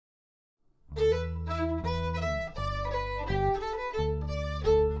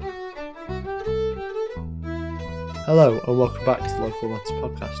Hello and welcome back to the Local Matters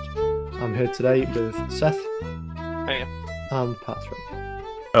podcast. I'm here today with Seth Hey. and Patrick,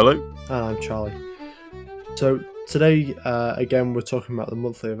 Hello. and I'm Charlie. So today, again, we're talking about the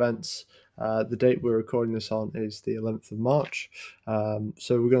monthly events. The date we're recording this on is the 11th of March.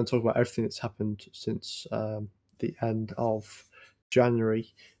 So we're going to talk about everything that's happened since the end of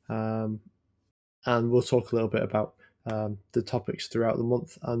January, and we'll talk a little bit about the topics throughout the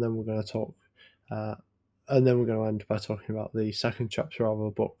month, and then we're going to talk. And then we're going to end by talking about the second chapter of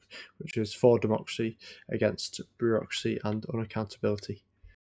our book, which is For Democracy Against Bureaucracy and Unaccountability.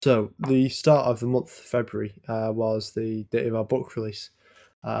 So the start of the month, February, was the date of our book release.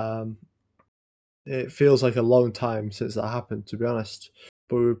 It feels like a long time since that happened, to be honest,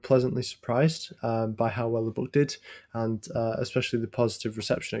 but we were pleasantly surprised by how well the book did, and especially the positive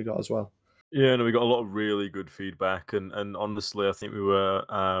reception it got as well. Yeah, no, we got a lot of really good feedback, and honestly, I think we were,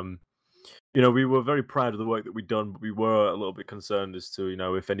 we were very proud of the work that we'd done, but we were a little bit concerned as to,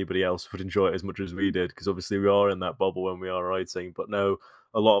 if anybody else would enjoy it as much as we did, because obviously we are in that bubble when we are writing. But no,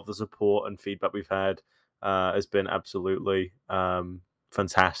 a lot of the support and feedback we've had has been absolutely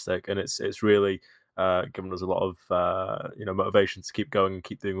fantastic, and it's really given us a lot of motivation to keep going and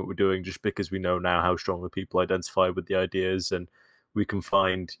keep doing what we're doing, just because we know now how strongly people identify with the ideas, and we can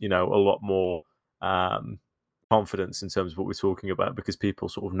find a lot more confidence in terms of what we're talking about, because people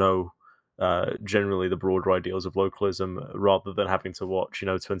sort of know generally the broader ideals of localism, rather than having to watch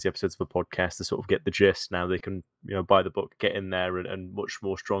 20 episodes of a podcast to sort of get the gist. Now they can buy the book, get in there, and much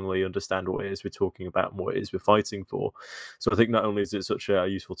more strongly understand what it is we're talking about and what it is we're fighting for. So I think not only is it such a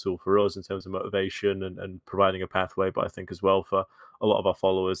useful tool for us in terms of motivation and providing a pathway, but I think as well for a lot of our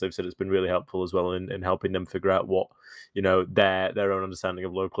followers, they've said it's been really helpful as well in helping them figure out what their own understanding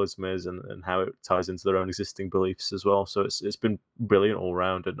of localism is, and how it ties into their own existing beliefs as well. So it's been brilliant all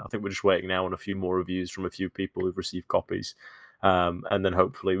round, and I think we're just waiting now on a few more reviews from a few people who've received copies, and then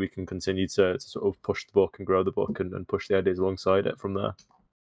hopefully we can continue to sort of push the book and grow the book and push the ideas alongside it from there.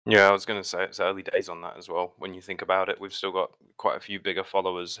 Yeah, I was going to say it's early days on that as well. When you think about it, we've still got quite a few bigger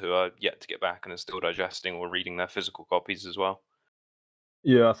followers who are yet to get back and are still digesting or reading their physical copies as well.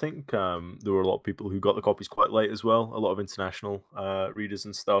 Yeah, I think there were a lot of people who got the copies quite late as well. A lot of international readers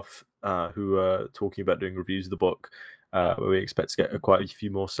and stuff who are talking about doing reviews of the book, where we expect to get quite a few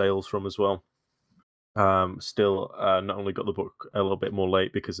more sales from as well. Still, not only got the book a little bit more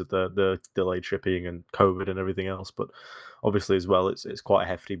late because of the delayed shipping and COVID and everything else, but obviously as well, it's quite a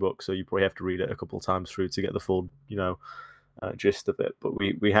hefty book, so you probably have to read it a couple of times through to get the full gist of it. But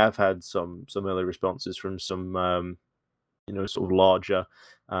we have had some early responses from some sort of larger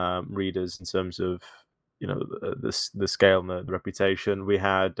readers in terms of the scale and the reputation. We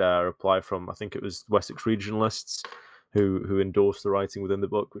had a reply from, I think it was Wessex regionalists, who endorsed the writing within the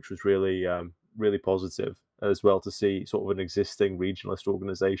book, which was really positive as well, to see sort of an existing regionalist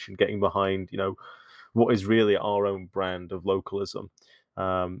organization getting behind what is really our own brand of localism,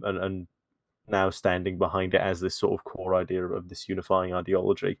 and now standing behind it as this sort of core idea of this unifying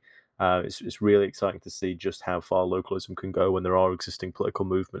ideology. It's really exciting to see just how far localism can go when there are existing political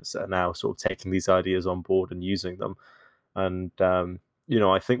movements that are now sort of taking these ideas on board and using them. And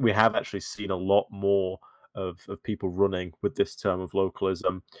I think we have actually seen a lot more of people running with this term of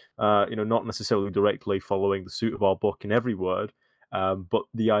localism. Not necessarily directly following the suit of our book in every word, but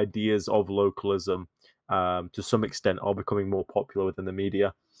the ideas of localism, to some extent, are becoming more popular within the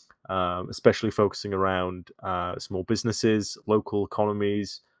media. Especially focusing around small businesses, local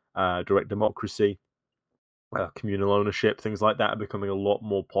economies, direct democracy, communal ownership. Things like that are becoming a lot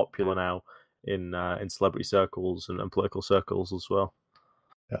more popular now in celebrity circles and political circles as well.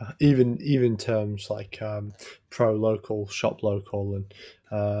 Yeah, even terms like pro local, shop local,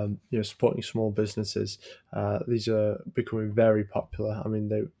 and supporting small businesses. These are becoming very popular. I mean,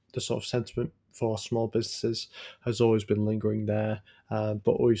 the sort of sentiment for small businesses has always been lingering there,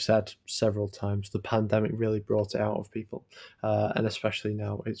 but we've said several times the pandemic really brought it out of people, and especially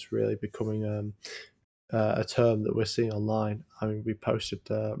now it's really becoming a term that we're seeing online. I mean, we posted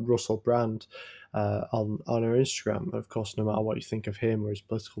Russell Brand on our Instagram. Of course, no matter what you think of him or his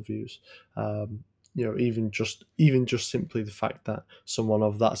political views, even just simply the fact that someone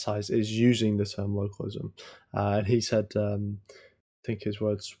of that size is using the term localism, and he said. I think his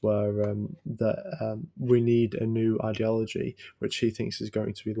words were that we need a new ideology, which he thinks is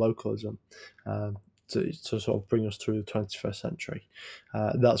going to be localism, to sort of bring us through the 21st century.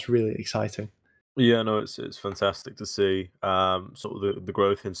 That's really exciting. Yeah, no, it's fantastic to see sort of the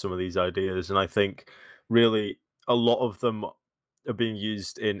growth in some of these ideas, and I think really a lot of them are being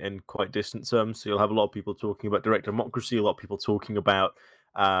used in quite distant terms. So you'll have a lot of people talking about direct democracy, a lot of people talking about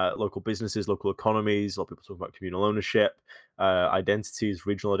local businesses, local economies. A lot of people talk about communal ownership, identities,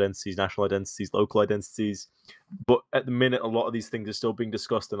 regional identities, national identities, local identities. But at the minute, a lot of these things are still being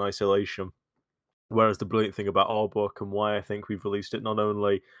discussed in isolation. Whereas the brilliant thing about our book and why I think we've released it not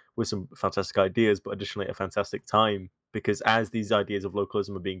only with some fantastic ideas, but additionally at a fantastic time, because as these ideas of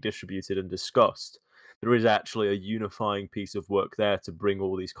localism are being distributed and discussed, there is actually a unifying piece of work there to bring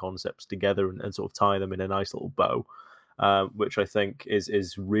all these concepts together and sort of tie them in a nice little bow, which I think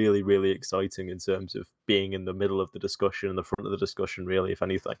is really, really exciting in terms of being in the middle of the discussion, in the front of the discussion, really, if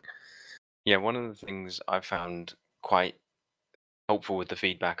anything. Yeah, one of the things I found quite helpful with the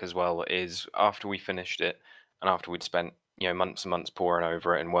feedback as well is after we finished it and after we'd spent months and months poring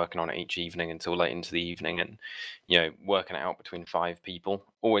over it and working on it each evening until late into the evening, and working it out between five people,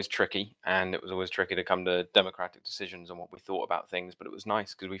 always tricky, and it was always tricky to come to democratic decisions on what we thought about things, but it was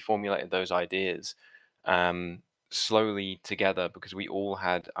nice because we formulated those ideas um, slowly together because we all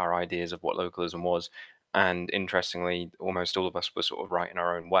had our ideas of what localism was, and interestingly almost all of us were sort of right in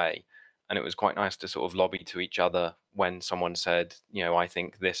our own way, and it was quite nice to sort of lobby to each other when someone said, I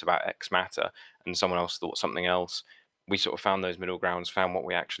think this about X matter, and someone else thought something else. We sort of found those middle grounds, found what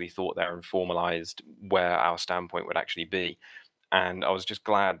we actually thought there, and formalized where our standpoint would actually be. And I was just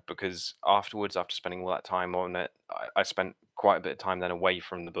glad because afterwards, after spending all that time on it, I spent quite a bit of time then away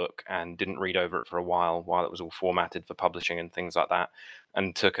from the book and didn't read over it for a while it was all formatted for publishing and things like that,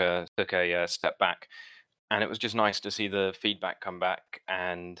 and took a step back, and it was just nice to see the feedback come back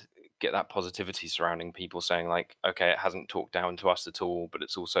and get that positivity surrounding people saying like, okay, it hasn't talked down to us at all, but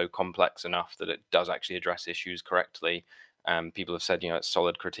it's also complex enough that it does actually address issues correctly. People have said, it's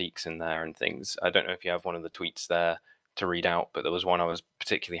solid critiques in there and things. I don't know if you have one of the tweets there to read out, but there was one I was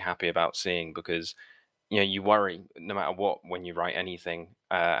particularly happy about seeing because you worry no matter what when you write anything.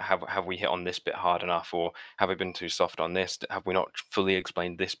 Have we hit on this bit hard enough, or have I been too soft on this? Have we not fully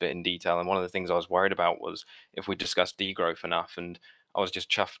explained this bit in detail? And one of the things I was worried about was if we discussed degrowth enough. And I was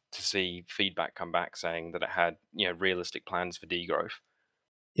just chuffed to see feedback come back saying that it had realistic plans for degrowth.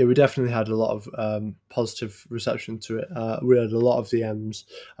 Yeah, we definitely had a lot of positive reception to it. We had a lot of DMs,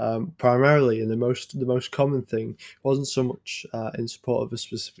 primarily, and the most common thing wasn't so much in support of a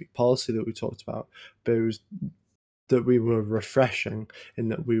specific policy that we talked about, but it was that we were refreshing in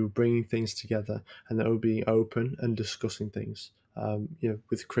that we were bringing things together and that we were being open and discussing things,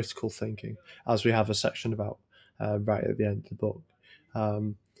 with critical thinking, as we have a section about right at the end of the book.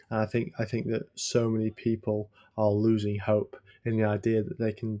 And I think that so many people are losing hope in the idea that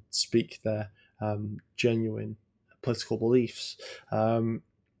they can speak their genuine political beliefs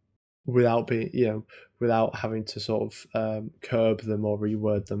without being, without having to sort of curb them or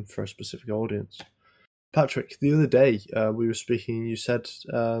reword them for a specific audience. Patrick, the other day we were speaking. You said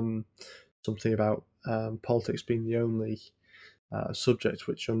something about politics being the only subject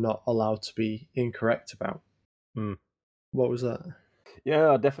which you're not allowed to be incorrect about. Hmm. What was that?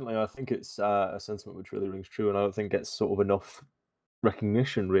 Yeah, definitely. I think it's a sentiment which really rings true, and I don't think gets sort of enough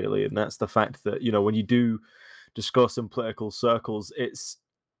recognition, really. And that's the fact that when you do discuss in political circles, it's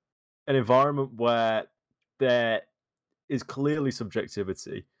an environment where there is clearly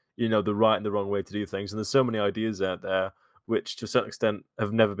subjectivity. The right and the wrong way to do things, and there's so many ideas out there which, to a certain extent,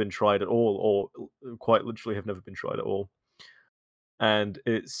 have never been tried at all, or quite literally have never been tried at all. And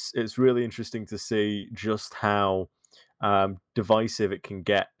it's really interesting to see just how divisive it can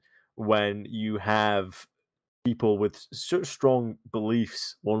get when you have people with such strong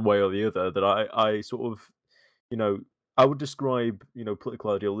beliefs one way or the other that I sort of you know I would describe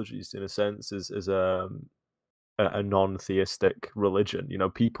political ideologies in a sense as a non-theistic religion.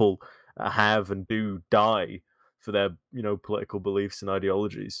 People have and do die for their political beliefs and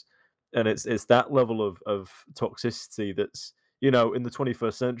ideologies, and it's that level of toxicity that's in the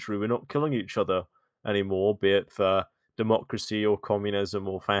 21st century we're not killing each other anymore, be it for democracy or communism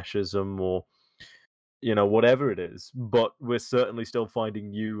or fascism or whatever it is, but we're certainly still finding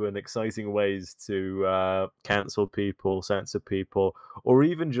new and exciting ways to cancel people, censor people, or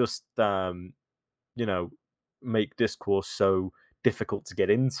even just you know, make discourse so difficult to get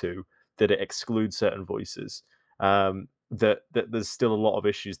into that it excludes certain voices. That there's still a lot of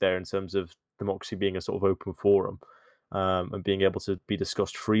issues there in terms of democracy being a sort of open forum, and being able to be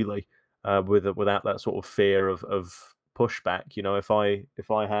discussed freely, without that sort of fear of pushback.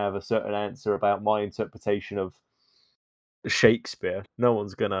 If I have a certain answer about my interpretation of Shakespeare, no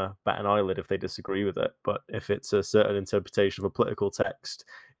one's gonna bat an eyelid if they disagree with it. But if it's a certain interpretation of a political text,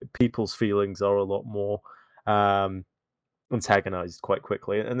 people's feelings are a lot more um, antagonized quite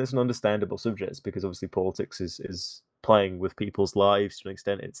quickly, and it's an understandable subject because obviously politics is playing with people's lives to an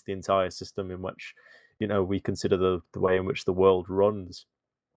extent. It's the entire system in which we consider the way in which the world runs.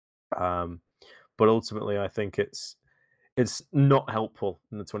 Um, but ultimately, I think it's not helpful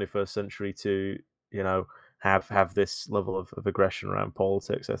in the 21st century to you know have this level of aggression around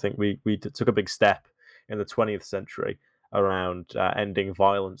politics. I think we took a big step in the 20th century around ending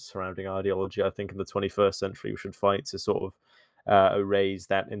violence surrounding ideology. I think in the 21st century we should fight to sort of erase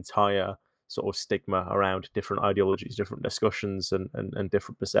that entire sort of stigma around different ideologies, different discussions, and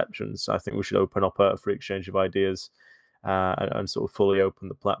different perceptions. I think we should open up a free exchange of ideas and sort of fully open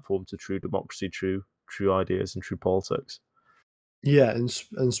the platform to true democracy, true ideas, and true politics. Yeah,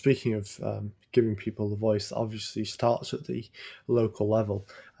 and speaking of giving people the voice, that obviously starts at the local level,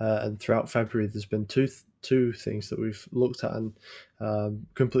 and throughout February, there's been two things that we've looked at in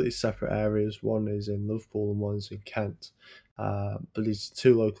completely separate areas. One is in Liverpool and one's in Kent. But these are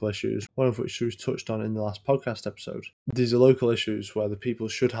two local issues, one of which was touched on in the last podcast episode. These are local issues where the people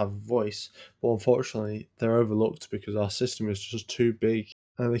should have a voice, but unfortunately, they're overlooked because our system is just too big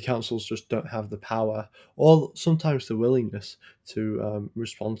and the councils just don't have the power or sometimes the willingness to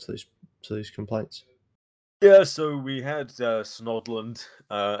respond to these complaints. Yeah, so we had Snodland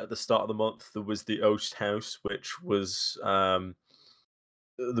at the start of the month. There was the Oast House, which was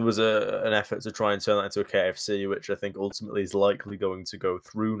there was an effort to try and turn that into a KFC, which I think ultimately is likely going to go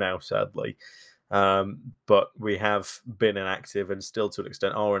through now, sadly. But we have been inactive and still, to an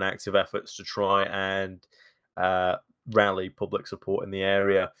extent, are in active efforts to try and uh, rally public support in the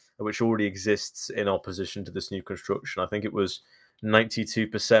area, which already exists in opposition to this new construction. I think it was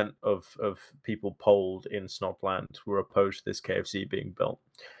 92% of people polled in Snodland were opposed to this KFC being built.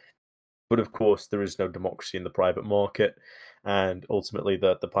 But of course, there is no democracy in the private market, and ultimately,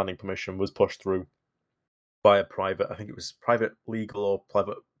 the planning permission was pushed through by a private. I think it was private legal or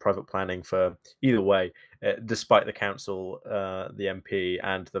private planning firm. Either way, despite the council, the MP,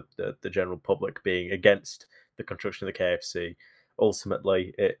 and the general public being against the construction of the KFC,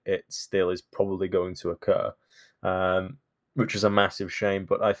 ultimately it still is probably going to occur, which is a massive shame.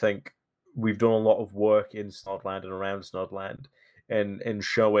 But I think we've done a lot of work in Snodland and around Snodland in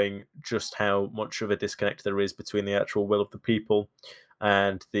showing just how much of a disconnect there is between the actual will of the people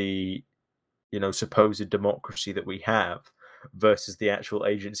and the supposed democracy that we have versus the actual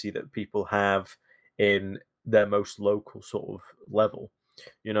agency that people have in their most local sort of level.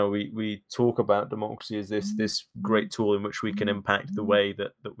 We talk about democracy as this great tool in which we can impact the way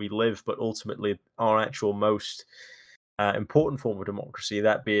that we live, but ultimately our actual most important form of democracy,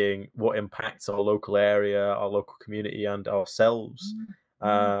 that being what impacts our local area, our local community, and ourselves,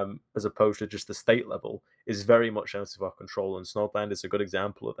 as opposed to just the state level, is very much out of our control. And Snodland is a good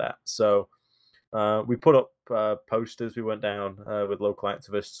example of that. So we put up posters. We went down with local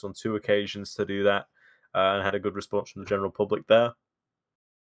activists on two occasions to do that, and had a good response from the general public there.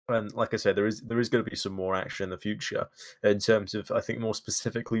 And like I said, there is going to be some more action in the future in terms of, I think, more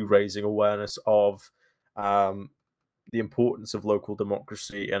specifically raising awareness of um, the importance of local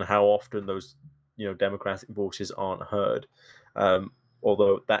democracy and how often those democratic voices aren't heard.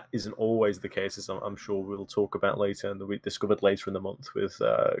 Although that isn't always the case, as I'm sure we'll talk about later, and we discovered later in the month with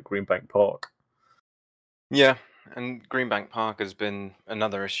Greenbank Park. Yeah, and Greenbank Park has been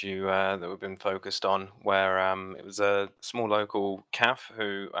another issue that we've been focused on, where it was a small local calf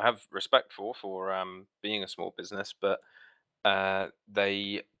who I have respect for being a small business, but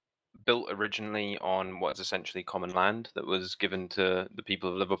they built originally on what is essentially common land that was given to the people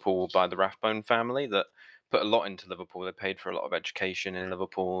of Liverpool by the Rathbone family that put a lot into Liverpool. They paid for a lot of education in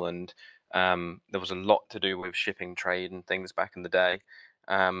Liverpool, and there was a lot to do with shipping trade and things back in the day.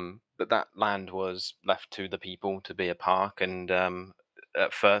 But that land was left to the people to be a park, and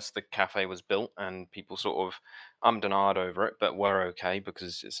at first the cafe was built, and people sort of ummed and ahed over it, but were okay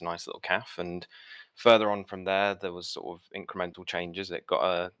because it's a nice little calf. And further on from there, there was sort of incremental changes. It got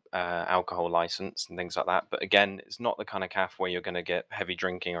a alcohol license and things like that. But again, it's not the kind of cafe where you're going to get heavy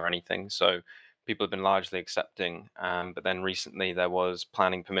drinking or anything. So people have been largely accepting. But then recently there was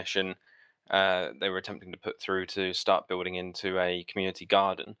planning permission. They were attempting to put through to start building into a community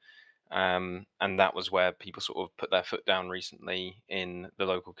garden. And that was where people sort of put their foot down recently in the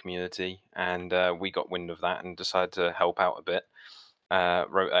local community. And we got wind of that and decided to help out a bit.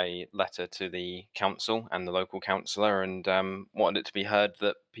 Wrote a letter to the council and the local councillor, and wanted it to be heard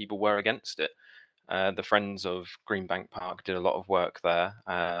that people were against it. The Friends of Greenbank Park did a lot of work there.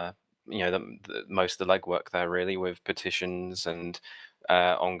 Most of the legwork there, really, with petitions and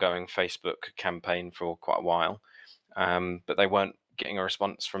ongoing Facebook campaign for quite a while. But they weren't getting a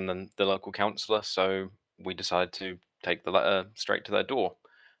response from the local councillor, so we decided to take the letter straight to their door,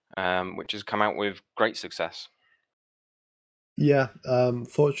 which has come out with great success. Yeah,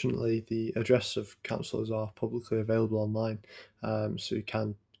 fortunately, the address of councillors are publicly available online, so you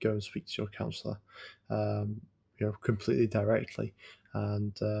can go and speak to your councillor, completely directly,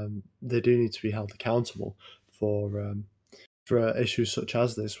 and they do need to be held accountable for issues such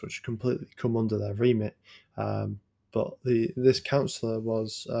as this, which completely come under their remit. But this councillor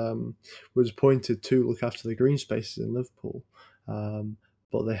was appointed to look after the green spaces in Liverpool,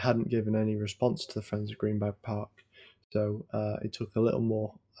 but they hadn't given any response to the Friends of Greenbank Park. So it took a little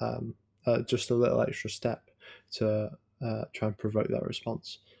more, just a little extra step to try and provoke that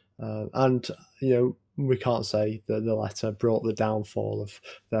response. And we can't say that the letter brought the downfall of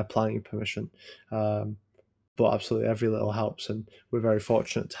their planning permission. But absolutely every little helps, and we're very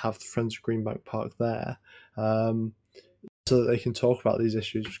fortunate to have the Friends of Greenbank Park there, so that they can talk about these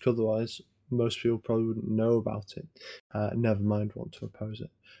issues, which otherwise most people probably wouldn't know about it, never mind want to oppose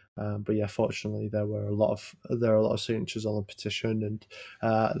it. But yeah, fortunately, there are a lot of signatures on the petition, and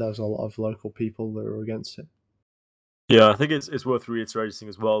there was a lot of local people that were against it. Yeah, I think it's worth reiterating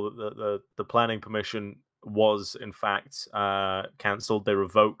as well that the planning permission was in fact cancelled. They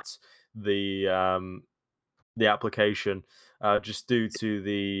revoked the application just due to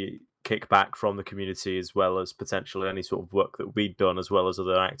the kickback from the community, as well as potentially any sort of work that we'd done, as well as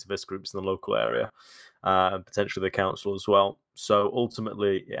other activist groups in the local area, and potentially the council as well. So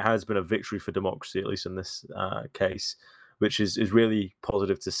ultimately, it has been a victory for democracy, at least in this case, which is really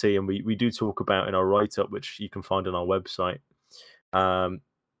positive to see. And we do talk about in our write-up, which you can find on our website,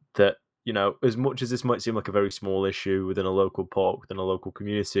 that as much as this might seem like a very small issue within a local park, within a local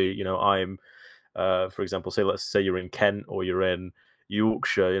community, I'm for example, let's say you're in Kent or you're in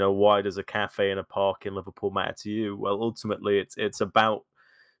Yorkshire, why does a cafe in a park in Liverpool matter to you? Well, ultimately, it's about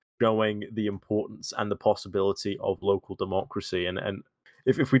showing the importance and the possibility of local democracy. And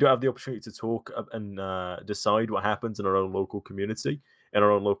if we don't have the opportunity to talk and decide what happens in our own local community, in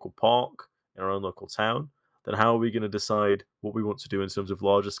our own local park, in our own local town, then how are we going to decide what we want to do in terms of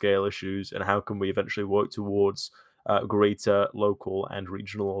larger scale issues, and how can we eventually work towards greater local and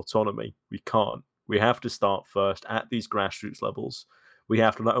regional autonomy? We can't. We have to start first at these grassroots levels. We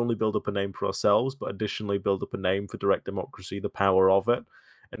have to not only build up a name for ourselves, but additionally build up a name for direct democracy, the power of it,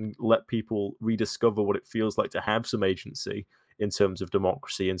 and let people rediscover what it feels like to have some agency in terms of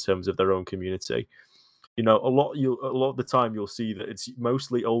democracy, in terms of their own community. A lot of the time you'll see that it's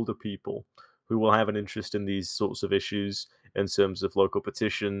mostly older people who will have an interest in these sorts of issues in terms of local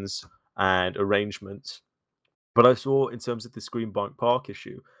petitions and arrangements. But I saw in terms of this Greenbank Park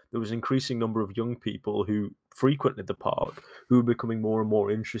issue, there was an increasing number of young people who frequented the park who were becoming more and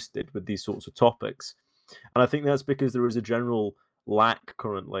more interested with these sorts of topics. And I think that's because there is a general lack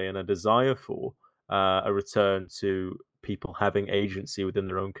currently and a desire for a return to people having agency within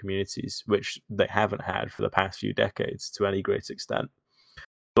their own communities, which they haven't had for the past few decades to any great extent.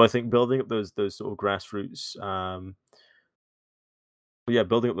 So I think building up those sort of grassroots,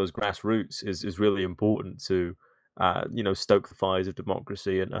 building up those grassroots is really important to stoke the fires of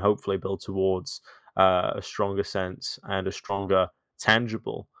democracy and hopefully build towards a stronger sense and a stronger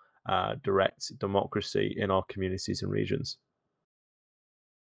tangible direct democracy in our communities and regions.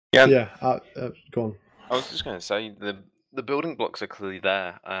 Yeah, Yeah, go on. I was just going to say the building blocks are clearly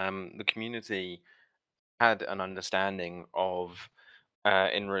there. The community had an understanding of,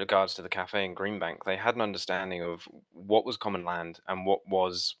 in regards to the cafe in Greenbank, they had an understanding of what was common land and what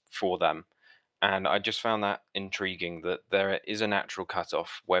was for them. And I just found that intriguing that there is a natural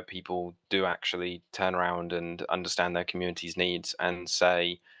cutoff where people do actually turn around and understand their community's needs and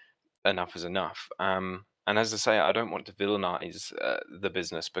say, enough is enough. And as I say, I don't want to villainize the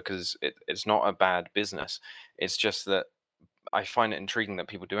business because it's not a bad business. It's just that I find it intriguing that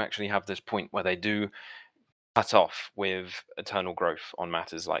people do actually have this point where they do cut off with eternal growth on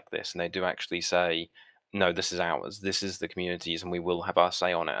matters like this, and they do actually say, no, this is ours, this is the communities, and we will have our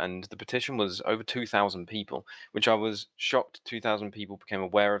say on it. And the petition was over 2,000 people, which I was shocked 2,000 people became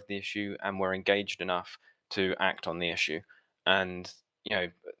aware of the issue and were engaged enough to act on the issue. And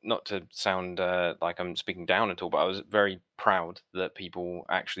not to sound like I'm speaking down at all, but I was very proud that people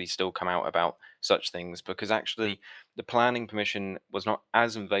actually still come out about such things, because actually the planning permission was not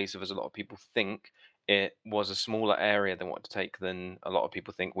as invasive as a lot of people think. It was a smaller area than what to take than a lot of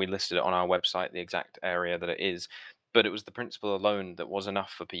people think. We listed it on our website, the exact area that it is, but it was the principle alone that was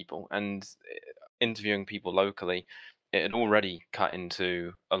enough for people. And interviewing people locally, it had already cut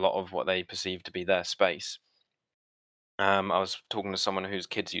into a lot of what they perceived to be their space. I was talking to someone whose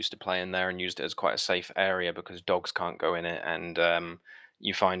kids used to play in there and used it as quite a safe area because dogs can't go in it, and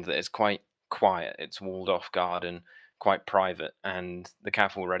you find that it's quite quiet. It's walled off garden, quite private, and the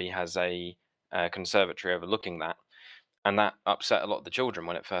cafe already has a conservatory overlooking that, and that upset a lot of the children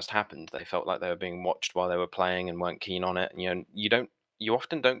when it first happened. They felt like they were being watched while they were playing and weren't keen on it. And you don't you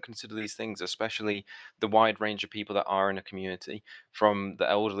often don't consider these things, especially the wide range of people that are in a community, from the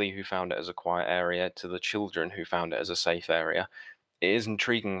elderly who found it as a quiet area to the children who found it as a safe area. It is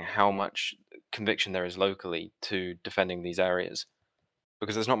intriguing how much conviction there is locally to defending these areas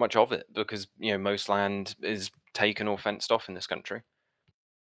because there's not much of it because most land is taken or fenced off in this country.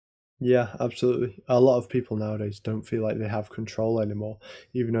 Yeah, absolutely. A lot of people nowadays don't feel like they have control anymore,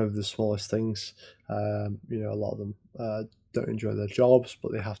 even over the smallest things. A lot of them don't enjoy their jobs,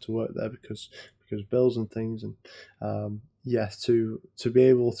 but they have to work there because bills and things. And yes, to be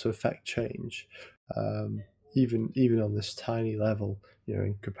able to affect change, um, even on this tiny level,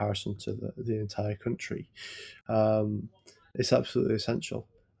 in comparison to the entire country, um, it's absolutely essential.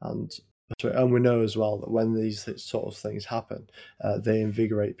 And and we know as well that when these sort of things happen, they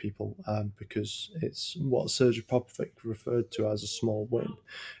invigorate people because it's what Sergei Popovic referred to as a small win.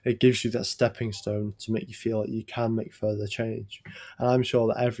 It gives you that stepping stone to make you feel like you can make further change. And I'm sure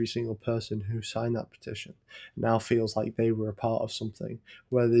that every single person who signed that petition now feels like they were a part of something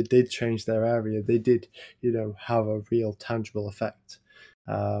where they did change their area. They did, have a real tangible effect.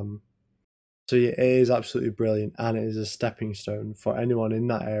 Um, so yeah, it is absolutely brilliant, and it is a stepping stone for anyone in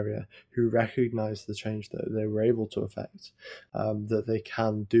that area who recognise the change that they were able to affect, that they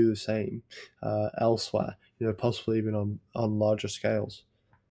can do the same elsewhere. Possibly even on larger scales.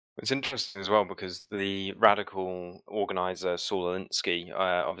 It's interesting as well because the radical organizer Saul Alinsky,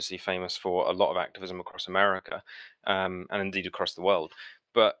 obviously famous for a lot of activism across America, and indeed across the world.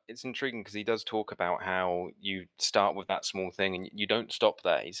 But it's intriguing because he does talk about how you start with that small thing and you don't stop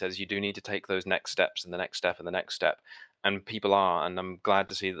there. He says you do need to take those next steps and the next step and the next step. And people are, and I'm glad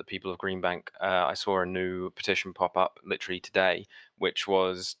to see that the people of Greenbank. I saw a new petition pop up literally today, which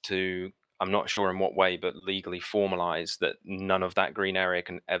was to, I'm not sure in what way, but legally formalize that none of that green area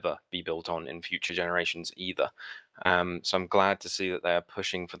can ever be built on in future generations either. So I'm glad to see that they're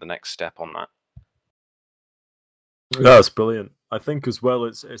pushing for the next step on that. That's brilliant. I think as well,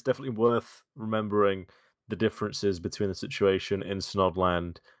 it's definitely worth remembering the differences between the situation in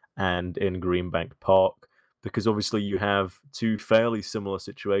Snodland and in Greenbank Park, because obviously you have two fairly similar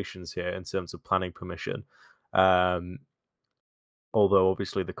situations here in terms of planning permission, um, although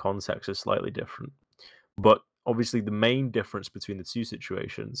obviously the context is slightly different. But obviously, the main difference between the two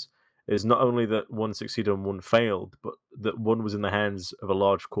situations is not only that one succeeded and one failed, but that one was in the hands of a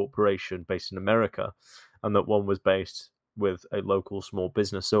large corporation based in America, and that one was based with a local small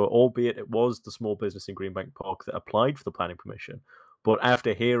business. So, albeit it was the small business in Greenbank Park that applied for the planning permission, but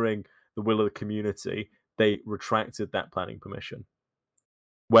after hearing the will of the community, they retracted that planning permission.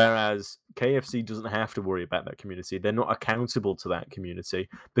 Whereas KFC doesn't have to worry about that community. They're not accountable to that community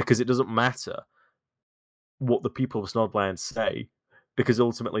because it doesn't matter what the people of Snodland say, because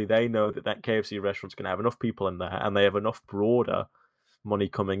ultimately they know that that KFC restaurant's going to have enough people in there, and they have enough broader money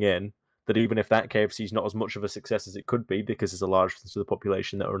coming in that even if that KFC is not as much of a success as it could be, because there's a large percentage of the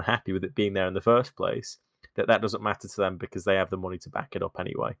population that are unhappy with it being there in the first place, that doesn't matter to them because they have the money to back it up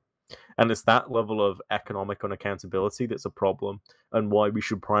anyway. And it's that level of economic unaccountability that's a problem, and why we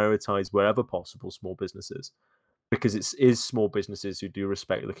should prioritize wherever possible small businesses, because it is small businesses who do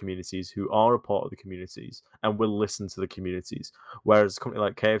respect the communities, who are a part of the communities, and will listen to the communities. Whereas a company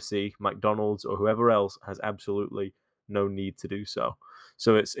like KFC, McDonald's, or whoever else has absolutely no need to do so.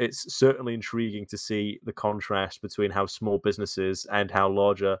 So it's certainly intriguing to see the contrast between how small businesses and how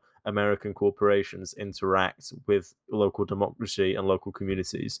larger American corporations interact with local democracy and local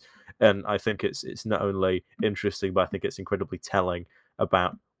communities. And I think it's not only interesting, but I think it's incredibly telling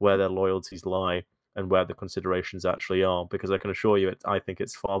about where their loyalties lie and where the considerations actually are, because I can assure you, I think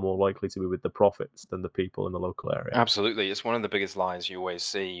it's far more likely to be with the profits than the people in the local area. Absolutely. It's one of the biggest lies you always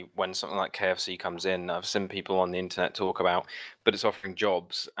see when something like KFC comes in. I've seen people on the internet talk about, but it's offering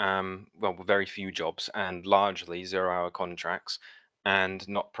jobs, well, very few jobs, and largely 0 hour contracts, and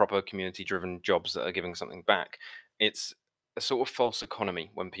not proper community driven jobs that are giving something back. It's a sort of false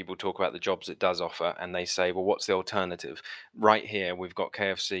economy when people talk about the jobs it does offer and they say, well, what's the alternative? Right here, we've got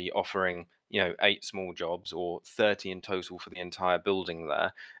KFC offering, 8 small jobs or 30 in total for the entire building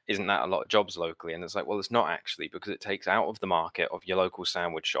there. Isn't that a lot of jobs locally? And it's like, well, it's not actually, because it takes out of the market of your local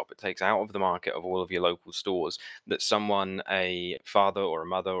sandwich shop. It takes out of the market of all of your local stores that someone, a father or a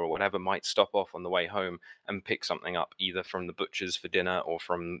mother or whatever, might stop off on the way home and pick something up, either from the butcher's for dinner or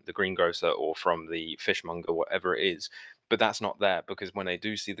from the greengrocer or from the fishmonger, whatever it is. But that's not there because when they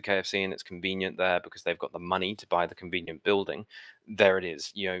do see the KFC and it's convenient there because they've got the money to buy the convenient building, there it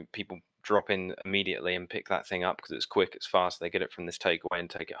is. People drop in immediately and pick that thing up because it's quick, it's fast, they get it from this takeaway and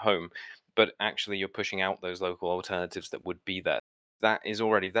take it home. But actually, you're pushing out those local alternatives that would be there. That is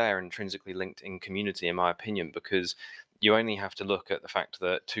already there, intrinsically linked in community, in my opinion, because you only have to look at the fact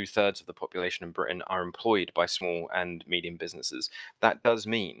that 2/3 of the population in Britain are employed by small and medium businesses. That does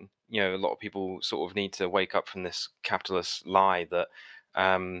mean, a lot of people sort of need to wake up from this capitalist lie that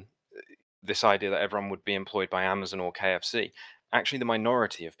um, this idea that everyone would be employed by Amazon or KFC. Actually, the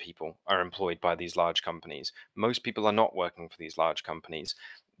minority of people are employed by these large companies. Most people are not working for these large companies.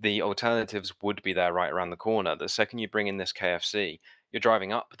 The alternatives would be there right around the corner. The second you bring in this KFC, you're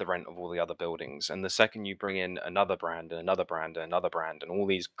driving up the rent of all the other buildings. And the second you bring in another brand and another brand and another brand, and all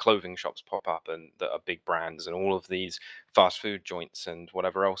these clothing shops pop up and that are big brands, and all of these fast food joints and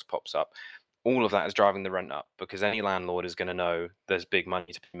whatever else pops up, all of that is driving the rent up because any landlord is going to know there's big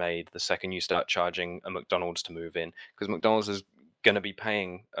money to be made the second you start charging a McDonald's to move in, because McDonald's is going to be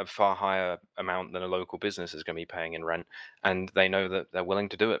paying a far higher amount than a local business is going to be paying in rent, and they know that they're willing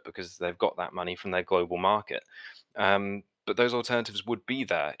to do it because they've got that money from their global market. But those alternatives would be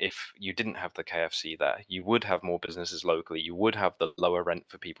there if you didn't have the KFC there. You would have more businesses locally, you would have the lower rent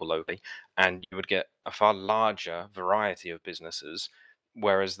for people locally, and you would get a far larger variety of businesses,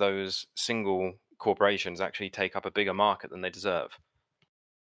 whereas those single corporations actually take up a bigger market than they deserve.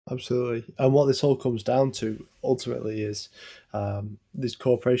 Absolutely. And what this all comes down to ultimately is these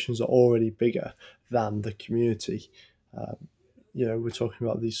corporations are already bigger than the community. Um, we're talking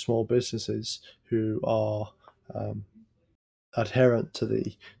about these small businesses who are um, adherent to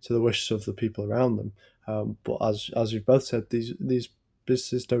the wishes of the people around them. But as you've both said, these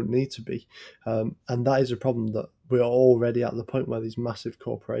businesses don't need to be, and that is a problem that we are already at the point where these massive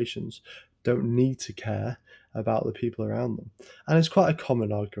corporations don't need to care about the people around them, and it's quite a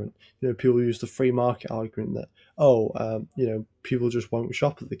common argument. People use the free market argument that people just won't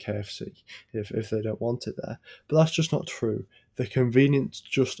shop at the KFC if they don't want it there, but that's just not true. The convenience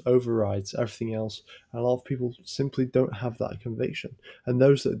just overrides everything else. And a lot of people simply don't have that conviction, and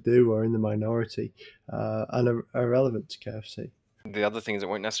those that do are in the minority and are irrelevant to KFC. The other thing is it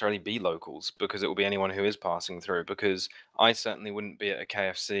won't necessarily be locals because it will be anyone who is passing through. Because I certainly wouldn't be at a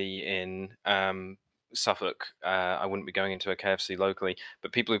KFC in Suffolk. I wouldn't be going into a KFC locally,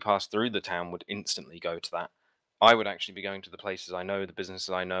 but people who pass through the town would instantly go to that. I would actually be going to the places I know, the businesses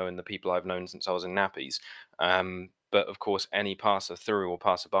I know, and the people I've known since I was in nappies. But of course, any passer through or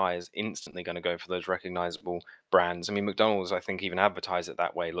passerby is instantly going to go for those recognizable brands. I mean, McDonald's, I think, even advertise it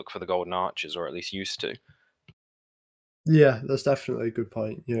that way. Look for the golden arches, or at least used to. Yeah, that's definitely a good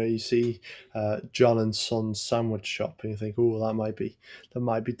point. You see John and Son's sandwich shop, and you think, "Oh, that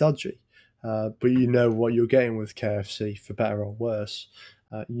might be dodgy," but you know what you're getting with KFC, for better or worse.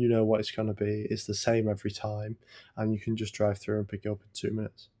 You know what it's going to be. It's the same every time, and you can just drive through and pick it up in 2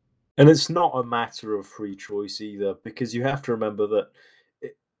 minutes. And it's not a matter of free choice either, because you have to remember that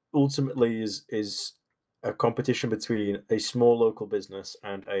it ultimately is a competition between a small local business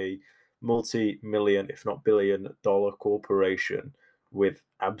and a multi-million, if not billion-dollar corporation with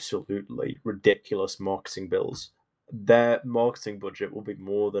absolutely ridiculous marketing bills. Their marketing budget will be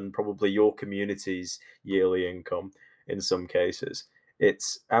more than probably your community's yearly income in some cases.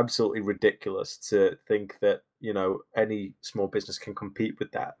 It's absolutely ridiculous to think that, any small business can compete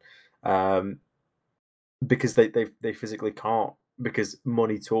with that, um, because they physically can't, because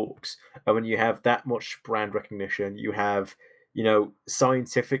money talks. And when you have that much brand recognition, you have,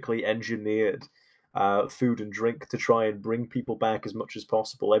 scientifically engineered food and drink to try and bring people back as much as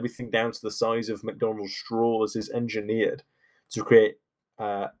possible. Everything down to the size of McDonald's straws is engineered to create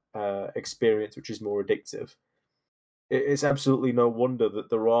experience which is more addictive. It's absolutely no wonder that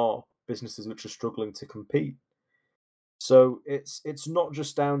there are businesses which are struggling to compete. So it's not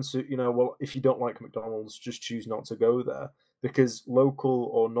just down to, well, if you don't like McDonald's, just choose not to go there, because local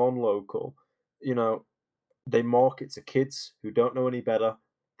or non-local, you know, they market to kids who don't know any better.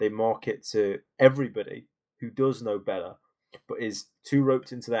 They market to everybody who does know better, but is too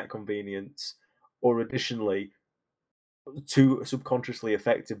roped into that convenience, or additionally too subconsciously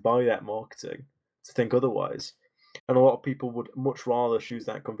affected by that marketing to think otherwise. And a lot of people would much rather choose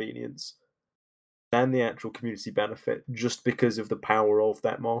that convenience than the actual community benefit, just because of the power of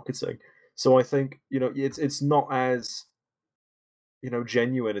that marketing. So I think, it's not as,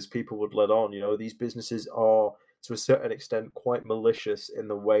 genuine as people would let on. These businesses are, to a certain extent, quite malicious in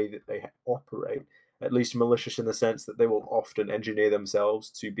the way that they operate. At least malicious in the sense that they will often engineer themselves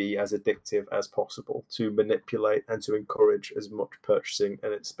to be as addictive as possible, to manipulate and to encourage as much purchasing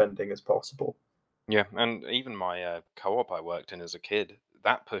and spending as possible. Yeah, and even my co-op I worked in as a kid,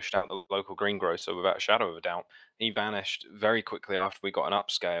 that pushed out the local greengrocer without a shadow of a doubt. He vanished very quickly after we got an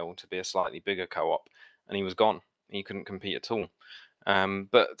upscale to be a slightly bigger co-op, and he was gone. He couldn't compete at all.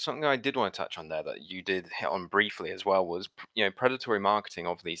 But something I did want to touch on there that you did hit on briefly as well was, predatory marketing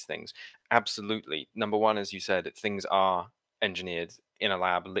of these things. Absolutely. Number one, as you said, things are engineered in a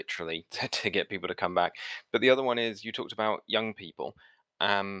lab, literally, to get people to come back. But the other one is you talked about young people.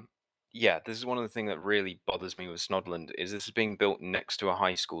 Um, yeah, this is one of the things that really bothers me with Snodland is this is being built next to a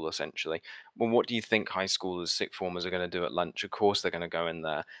high school essentially. Well, what do you think high schoolers, sick formers are going to do at lunch? Of course, they're going to go in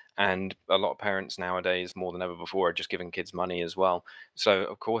there, and a lot of parents nowadays, more than ever before, are just giving kids money as well. So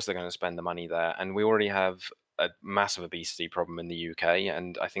of course they're going to spend the money there, and we already have a massive obesity problem in the UK,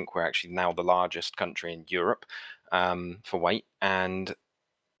 and I think we're actually now the largest country in Europe for weight. And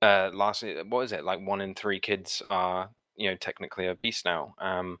lastly, what is it like? 1 in 3 kids are technically obese now,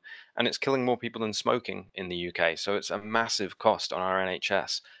 and it's killing more people than smoking in the UK. So it's a massive cost on our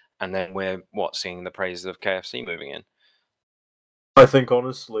NHS, and then we're seeing the praises of KFC moving in. I think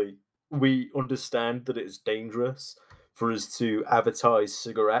honestly, we understand that it's dangerous for us to advertise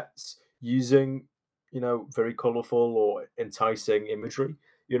cigarettes using, very colourful or enticing imagery.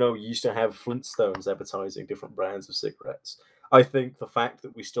 You used to have Flintstones advertising different brands of cigarettes. I think the fact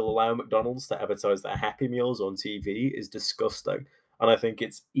that we still allow McDonald's to advertise their Happy Meals on TV is disgusting. And I think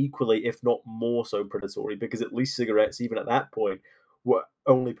it's equally, if not more so, predatory because at least cigarettes, even at that point, were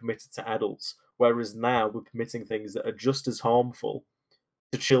only permitted to adults. Whereas now we're permitting things that are just as harmful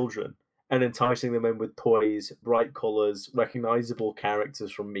to children and enticing them in with toys, bright colours, recognizable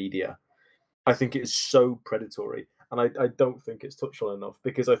characters from media. I think it is so predatory. And I don't think it's touched on enough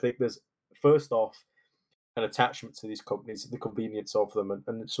because I think there's, first off, an attachment to these companies, the convenience of them,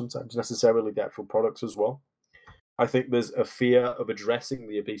 and sometimes necessarily the actual products as well. I think there's a fear of addressing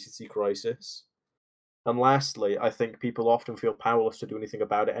the obesity crisis. And lastly, I think people often feel powerless to do anything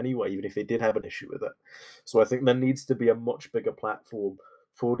about it anyway, even if they did have an issue with it. So I think there needs to be a much bigger platform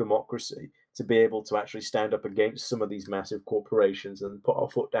for democracy to be able to actually stand up against some of these massive corporations and put our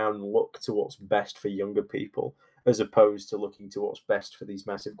foot down and look to what's best for younger people, as opposed to looking to what's best for these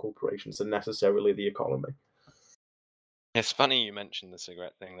massive corporations and necessarily the economy. It's funny you mentioned the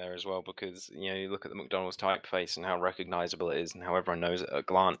cigarette thing there as well because you look at the McDonald's typeface and how recognizable it is and how everyone knows it at a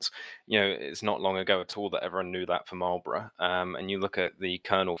glance. It's not long ago at all that everyone knew that for Marlboro. And you look at the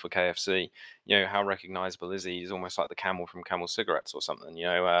Colonel for KFC. How recognizable is he? He's almost like the Camel from Camel cigarettes or something.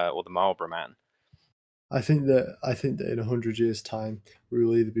 Or the Marlboro Man. I think that in 100 years' time, we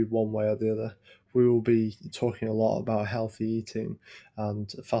will either be one way or the other. We will be talking a lot about healthy eating,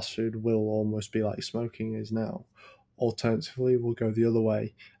 and fast food will almost be like smoking is now. Alternatively, we'll go the other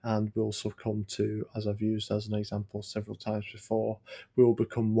way, and we'll succumb to, as I've used as an example several times before, we will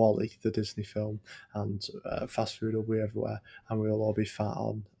become Wally, the Disney film, and fast food will be everywhere, and we'll all be fat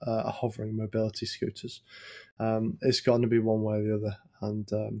on hovering mobility scooters. It's going to be one way or the other,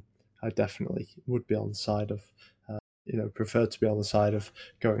 and I definitely would be on the side of, prefer to be on the side of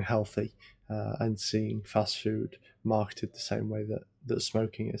going healthy and seeing fast food marketed the same way that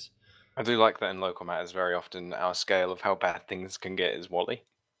smoking is. I do like that in local matters. Very often, our scale of how bad things can get is Wally.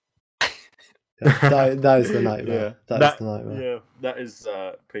 Yeah, that is the nightmare. Yeah, That is the nightmare. yeah, that is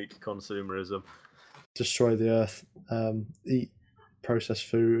peak consumerism. Destroy the earth, eat processed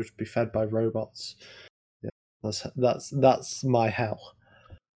food, be fed by robots. Yeah, that's my hell.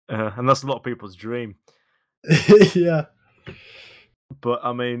 And that's a lot of people's dream. Yeah. But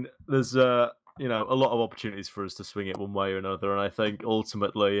I mean, there's a lot of opportunities for us to swing it one way or another, and I think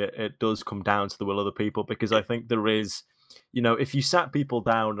ultimately it does come down to the will of the people because I think there is, if you sat people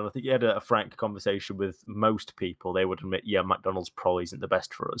down and I think you had a frank conversation with most people, they would admit, yeah, McDonald's probably isn't the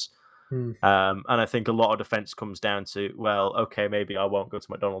best for us. Hmm. And I think a lot of defense comes down to, well, okay, maybe I won't go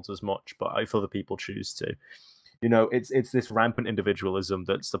to McDonald's as much, but if other people choose to. It's this rampant individualism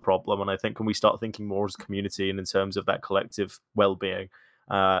that's the problem, and I think when we start thinking more as a community and in terms of that collective well-being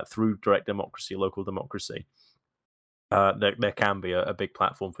through direct democracy, local democracy, there can be a big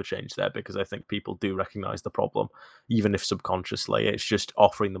platform for change there because I think people do recognize the problem, even if subconsciously. It's just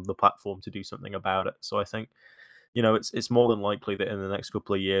offering them the platform to do something about it. So I think it's more than likely that in the next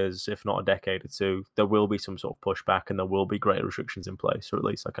couple of years, if not a decade or two, there will be some sort of pushback and there will be greater restrictions in place, or at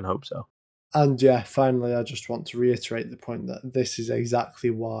least I can hope so. And yeah, finally, I just want to reiterate the point that this is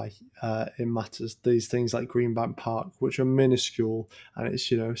exactly why it matters. These things like Greenbank Park, which are minuscule, and it's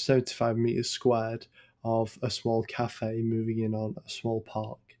 75 meters squared of a small cafe moving in on a small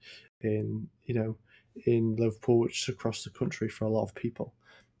park in in Liverpool, which is across the country for a lot of people.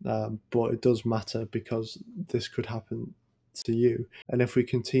 But it does matter because this could happen to you, and if we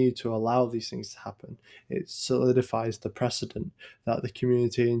continue to allow these things to happen, it solidifies the precedent that the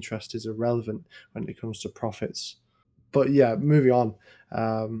community interest is irrelevant when it comes to profits. But yeah, moving on.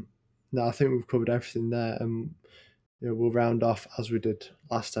 No, I think we've covered everything there, and we'll round off as we did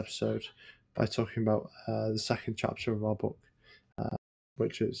last episode by talking about the second chapter of our book,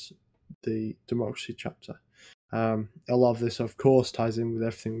 which is the democracy chapter. A lot of this, of course, ties in with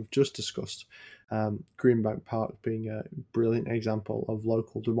everything we've just discussed. Greenbank Park being a brilliant example of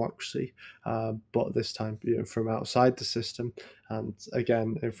local democracy, but this time from outside the system. And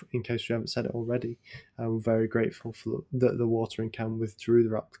again, in case we haven't said it already, I'm very grateful for that the watering can withdrew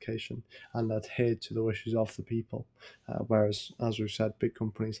their application and adhered to the wishes of the people, whereas, as we've said, big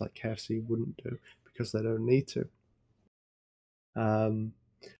companies like KFC wouldn't do because they don't need to.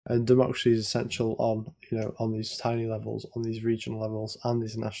 And democracy is essential on these tiny levels, on these regional levels, and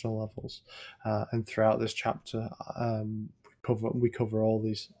these national levels. And throughout this chapter, we cover all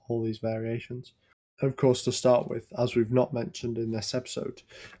these variations. Of course, to start with, as we've not mentioned in this episode,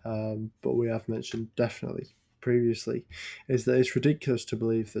 but we have mentioned definitely previously, is that it's ridiculous to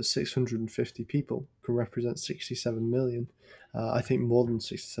believe that 650 people can represent 67 million. I think more than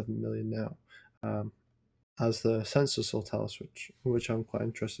 67 million now. As the census will tell us, which I'm quite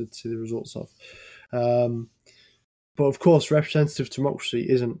interested to see the results of. But of course, representative democracy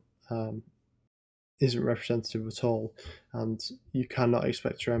isn't representative at all, and you cannot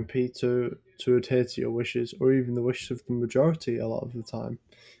expect your MP to adhere to your wishes or even the wishes of the majority a lot of the time.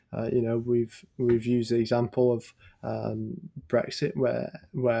 We've used the example of Brexit,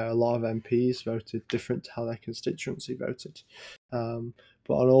 where a lot of MPs voted different to how their constituency voted. But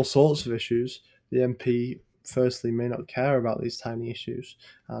on all sorts of issues, the MP firstly may not care about these tiny issues,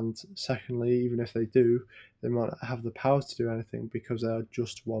 and secondly, even if they do, they might not have the power to do anything because they are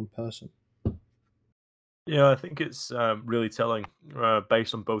just one person. Yeah, I think it's really telling,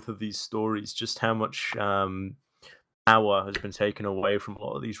 based on both of these stories, just how much power has been taken away from a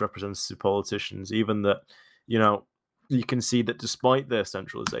lot of these representative politicians. Even that, you can see that despite their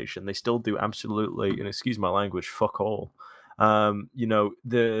centralization, they still do absolutely, and excuse my language, fuck all.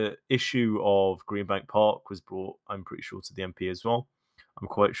 The issue of Greenbank Park was brought, I'm pretty sure, to the MP as well. I'm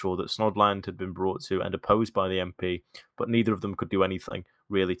quite sure that Snodland had been brought to and opposed by the MP, but neither of them could do anything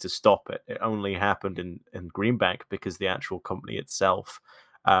really to stop it. It only happened in Greenbank because the actual company itself,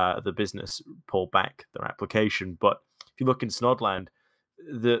 the business, pulled back their application. But if you look in Snodland,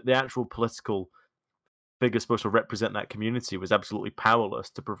 the actual political figure supposed to represent that community was absolutely powerless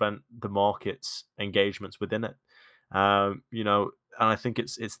to prevent the market's engagements within it. And I think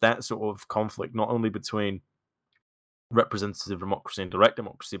it's that sort of conflict, not only between representative democracy and direct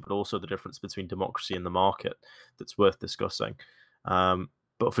democracy, but also the difference between democracy and the market, that's worth discussing.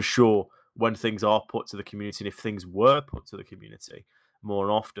 But for sure, when things are put to the community, and if things were put to the community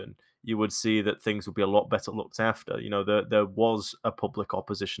more often, you would see that things would be a lot better looked after. There was a public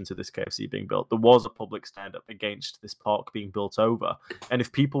opposition to this KFC being built. There was a public stand-up against this park being built over. And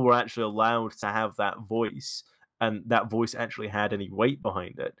if people were actually allowed to have that voice, and that voice actually had any weight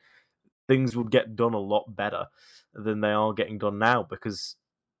behind it, things would get done a lot better than they are getting done now, because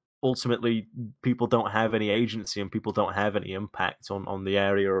ultimately people don't have any agency and people don't have any impact on the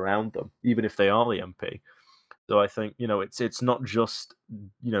area around them, even if they are the MP. So I think it's not just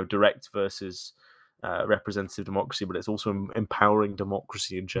direct versus representative democracy, but it's also empowering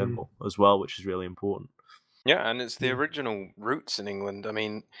democracy in general as well, which is really important. Yeah, and it's the original roots in England. I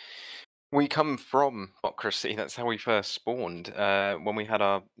mean, we come from democracy. That's how we first spawned. When we had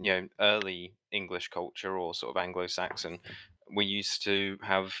our early English culture, or sort of Anglo-Saxon, we used to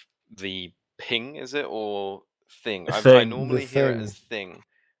have the ping, is it, or thing? A I thing. normally hear it as thing,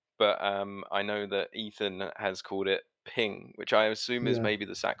 but I know that Ethan has called it ping, which I assume is Yeah. maybe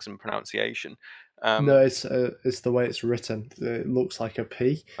the Saxon pronunciation. No, it's the way it's written. It looks like a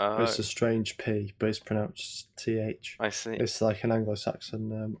P, but it's Oh, a strange P, but it's pronounced TH. I see. It's like an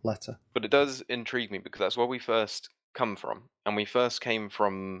Anglo-Saxon letter. But it does intrigue me because that's where we first come from, and we first came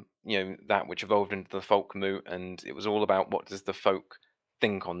from that which evolved into the folk moot, and it was all about what does the folk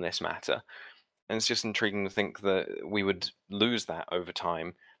think on this matter. And it's just intriguing to think that we would lose that over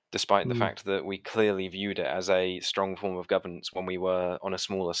time, despite the fact that we clearly viewed it as a strong form of governance when we were on a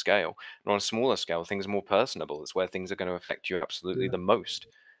smaller scale. And on a smaller scale, things are more personable. It's where things are going to affect you absolutely Yeah. the most.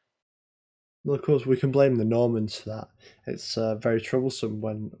 Well, of course, we can blame the Normans for that. It's very troublesome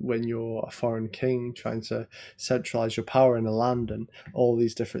when you're a foreign king trying to centralize your power in a land, and all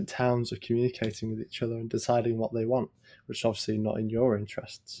these different towns are communicating with each other and deciding what they want, which is obviously not in your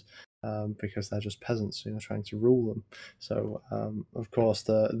interests, because they're just peasants, trying to rule them. So, of course,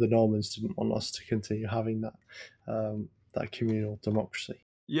 the Normans didn't want us to continue having that communal democracy.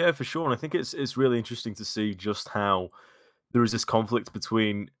 Yeah, for sure. And I think it's really interesting to see just how there is this conflict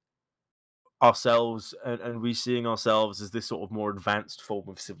between ourselves and we seeing ourselves as this sort of more advanced form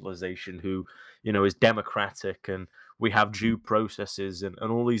of civilization who is democratic, and we have due processes and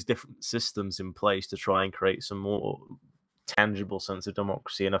all these different systems in place to try and create some more tangible sense of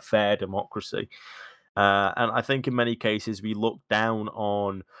democracy and a fair democracy. And I think in many cases we look down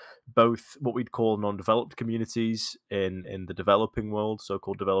on both what we'd call non-developed communities in the developing world,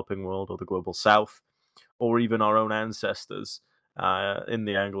 so-called developing world, or the global south, or even our own ancestors in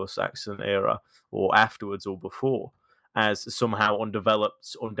the Anglo-Saxon era, or afterwards, or before, as somehow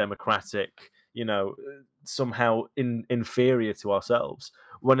undeveloped, undemocratic, somehow inferior to ourselves.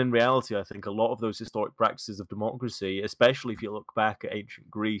 When in reality, I think a lot of those historic practices of democracy, especially if you look back at ancient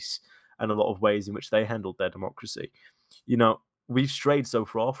Greece and a lot of ways in which they handled their democracy, we've strayed so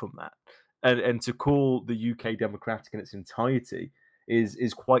far from that. And to call the UK democratic in its entirety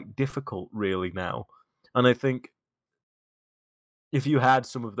is quite difficult, really, now. And I think if you had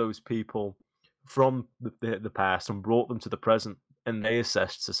some of those people from the past and brought them to the present and they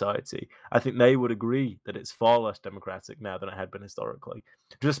assessed society, I think they would agree that it's far less democratic now than it had been historically.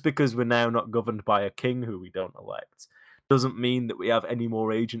 Just because we're now not governed by a king who we don't elect doesn't mean that we have any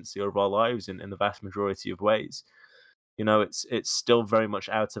more agency over our lives in the vast majority of ways. It's still very much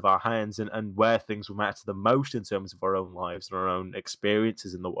out of our hands, and where things will matter the most in terms of our own lives and our own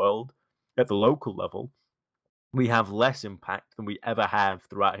experiences in the world at the local level, we have less impact than we ever have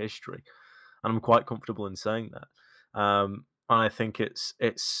throughout history, and I'm quite comfortable in saying that. And I think it's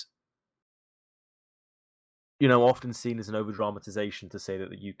often seen as an over dramatization to say that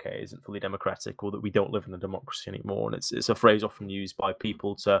the UK isn't fully democratic or that we don't live in a democracy anymore. And it's a phrase often used by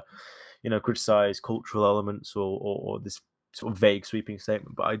people to, criticize cultural elements or this sort of vague sweeping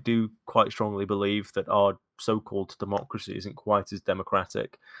statement. But I do quite strongly believe that our so-called democracy isn't quite as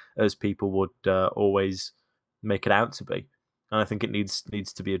democratic as people would always make it out to be. And I think it needs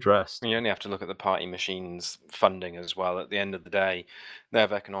to be addressed. You only have to look at the party machine's funding as well. At the end of the day, they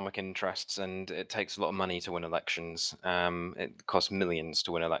have economic interests, and it takes a lot of money to win elections. It costs millions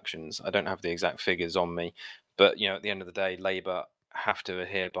to win elections. I don't have the exact figures on me, but at the end of the day, Labour have to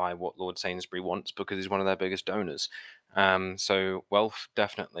adhere by what Lord Sainsbury wants because he's one of their biggest donors. So wealth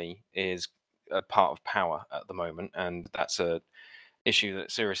definitely is a part of power at the moment, and that's a issue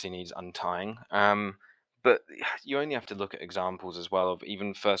that seriously needs untying. But you only have to look at examples as well of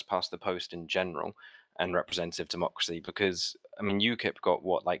even first past the post in general and representative democracy, because I mean UKIP got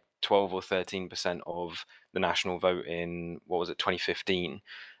what, like 12 or 13% of the national vote in, what was it, 2015,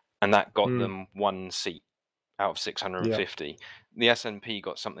 and that got Mm, them one seat out of yeah. 650. The SNP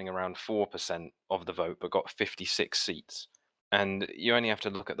got something around 4% of the vote but got 56 seats. And you only have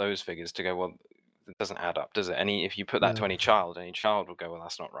to look at those figures to go, well, it doesn't add up, does it? If you put that to No. any child will go, well,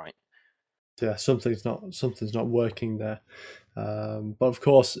 that's not right. Yeah, something's not working there. But of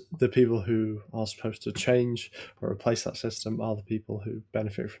course, the people who are supposed to change or replace that system are the people who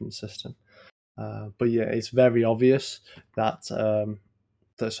benefit from the system. But yeah, it's very obvious that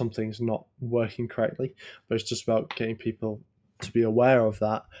something's not working correctly. But it's just about getting people to be aware of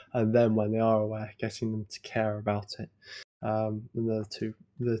that, and then when they are aware, getting them to care about it. And they're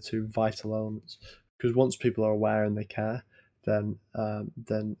the two vital elements. Because once people are aware and they care, then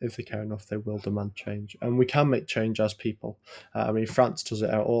if they care enough, they will demand change, and we can make change as people. I mean, France does it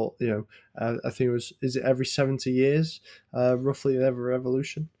at all. I think is it every 70 years, roughly they have a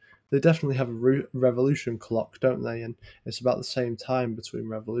revolution. They definitely have a revolution clock, don't they? And it's about the same time between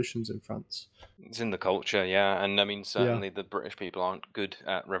revolutions in France. It's in the culture, yeah. And I mean, Yeah. certainly the British people aren't good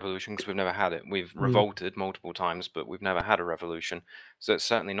at revolution because we've never had it. We've Mm. revolted multiple times, but we've never had a revolution. So it's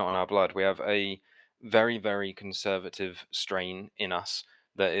certainly not in our blood. We have a very, very conservative strain in us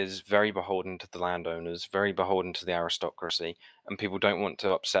that is very beholden to the landowners, very beholden to the aristocracy, and people don't want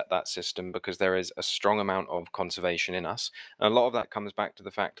to upset that system because there is a strong amount of conservation in us. And a lot of that comes back to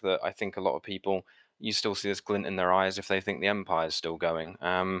the fact that I think a lot of people, you still see this glint in their eyes if they think the empire is still going.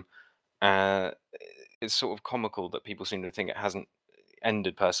 Uh, it's sort of comical that people seem to think it hasn't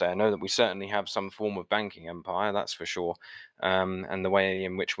ended per se. I know that we certainly have some form of banking empire, that's for sure, and the way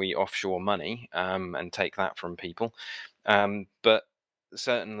in which we offshore money and take that from people. But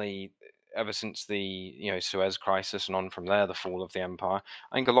certainly, ever since the Suez crisis and on from there, the fall of the empire,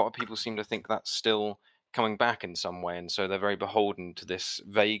 I think a lot of people seem to think that's still coming back in some way, and so they're very beholden to this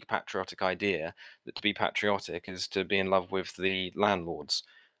vague patriotic idea that to be patriotic is to be in love with the landlords.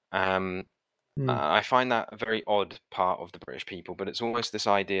 Um, Mm. I find that a very odd part of the British people, but it's almost this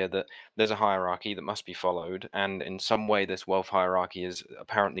idea that there's a hierarchy that must be followed, and in some way, this wealth hierarchy is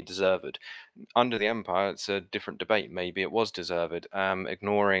apparently deserved. Under the empire, it's a different debate. Maybe it was deserved,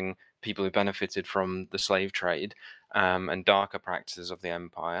 ignoring people who benefited from the slave trade and darker practices of the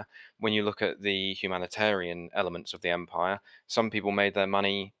empire. When you look at the humanitarian elements of the empire, some people made their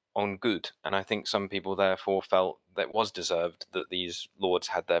money on good. And I think some people therefore felt that it was deserved that these lords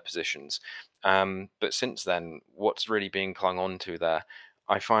had their positions. But since then, what's really being clung on to there,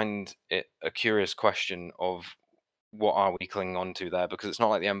 I find it a curious question of what are we clinging on to there? Because it's not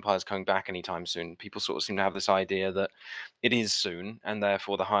like the empire's coming back anytime soon. People sort of seem to have this idea that it is soon, and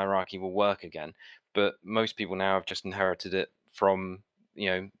therefore the hierarchy will work again. But most people now have just inherited it from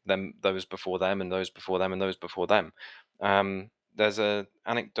them, those before them, and those before them, and those before them. There's a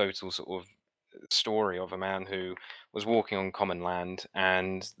anecdotal sort of story of a man who was walking on common land,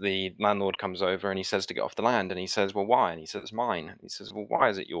 and the landlord comes over and he says to get off the land, and he says, well, why? And he says, it's mine. And he says, well, why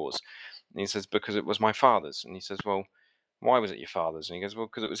is it yours? And he says, because it was my father's. And he says, well, why was it your father's? And he goes, well,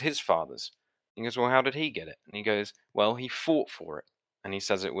 because it was his father's. And he goes, well, how did he get it? And he goes, well, he fought for it. And he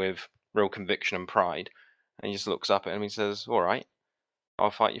says it with real conviction and pride. And he just looks up at him and he says, all right,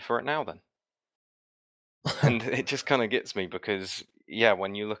 I'll fight you for it now then. And it just kind of gets me because, yeah,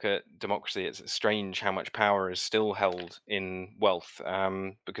 when you look at democracy, it's strange how much power is still held in wealth.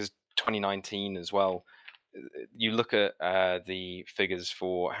 Because 2019 as well, you look at the figures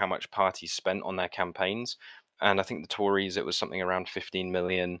for how much parties spent on their campaigns, and I think the Tories, it was something around 15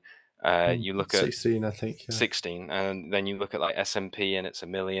 million. You look at 16, I think. Yeah. 16, and then you look at like SNP and it's a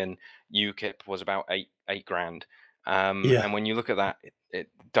million. UKIP was about eight grand. Yeah. And when you look at that, it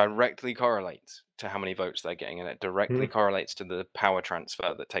directly correlates to how many votes they're getting, and it directly correlates to the power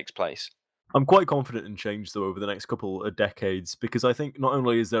transfer that takes place. I'm quite confident in change, though, over the next couple of decades, because I think not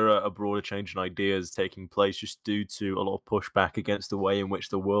only is there a broader change in ideas taking place just due to a lot of pushback against the way in which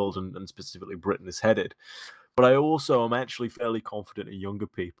the world and specifically Britain is headed, but I also am actually fairly confident in younger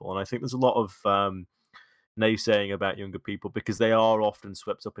people. And I think there's a lot of naysaying about younger people because they are often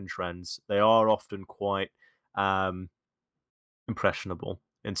swept up in trends. They are often quite um, impressionable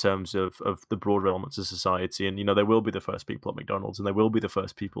in terms of the broader elements of society. And, they will be the first people at McDonald's and they will be the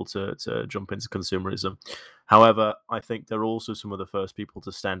first people to jump into consumerism. However, I think they're also some of the first people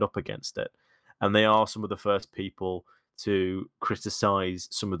to stand up against it. And they are some of the first people to criticize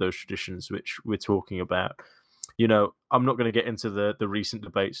some of those traditions which we're talking about. I'm not going to get into the recent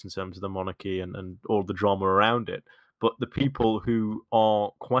debates in terms of the monarchy and all the drama around it, but the people who are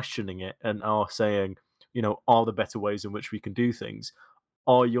questioning it and are saying, are there better ways in which we can do things,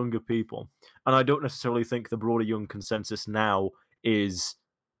 are younger people. And I don't necessarily think the broader young consensus now is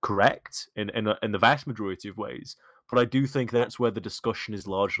correct in the vast majority of ways, but I do think that's where the discussion is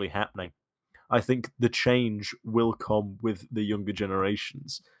largely happening. I think the change will come with the younger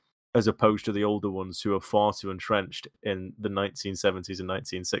generations as opposed to the older ones who are far too entrenched in the 1970s and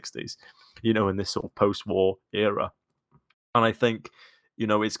 1960s, in this sort of post-war era. And I think,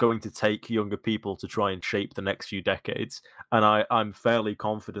 it's going to take younger people to try and shape the next few decades. And I'm fairly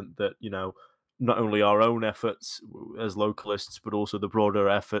confident that, not only our own efforts as localists, but also the broader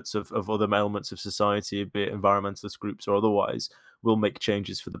efforts of other elements of society, be it environmentalist groups or otherwise, will make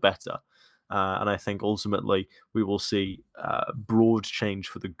changes for the better. And I think ultimately we will see broad change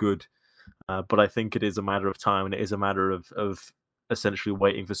for the good. But I think it is a matter of time, and it is a matter of essentially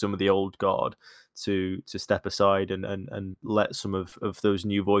waiting for some of the old guard to step aside and let some of those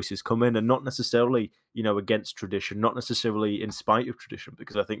new voices come in, and not necessarily against tradition, not necessarily in spite of tradition,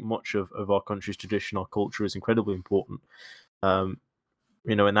 because I think much of our country's tradition, our culture is incredibly important. In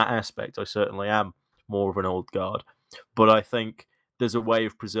that aspect, I certainly am more of an old guard, but I think there's a way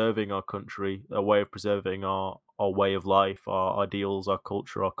of preserving our country, a way of preserving our way of life, our ideals, our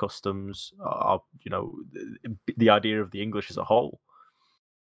culture, our customs, our the idea of the English as a whole.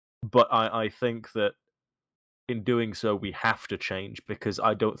 But I think that in doing so, we have to change, because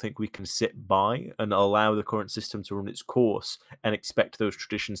I don't think we can sit by and allow the current system to run its course and expect those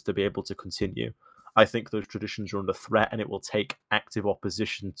traditions to be able to continue. I think those traditions are under threat, and it will take active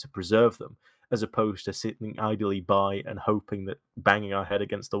opposition to preserve them, as opposed to sitting idly by and hoping that banging our head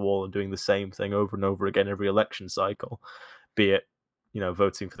against the wall and doing the same thing over and over again every election cycle, be it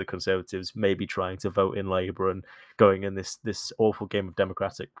voting for the Conservatives, maybe trying to vote in Labour, and going in this awful game of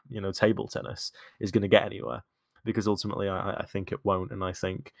democratic table tennis is going to get anywhere, because ultimately I think it won't, and I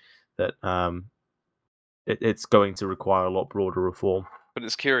think that it's going to require a lot broader reform. But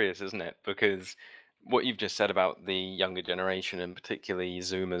it's curious, isn't it? Because what you've just said about the younger generation, and particularly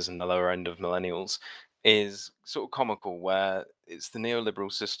Zoomers and the lower end of millennials, is sort of comical, where it's the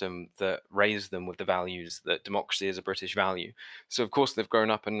neoliberal system that raised them with the values that democracy is a British value. So, of course, they've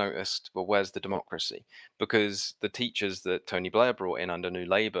grown up and noticed, well, where's the democracy? Because the teachers that Tony Blair brought in under New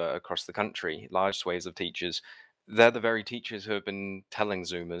Labour across the country, large swathes of teachers, they're the very teachers who have been telling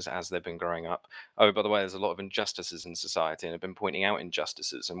Zoomers as they've been growing up, oh, by the way, there's a lot of injustices in society, and have been pointing out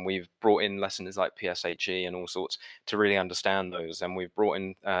injustices. And we've brought in lessons like PSHE and all sorts to really understand those. And we've brought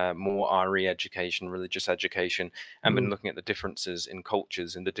in more RE education, religious education, and been Mm. looking at the differences in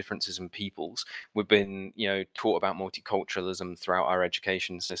cultures and the differences in peoples. We've been, taught about multiculturalism throughout our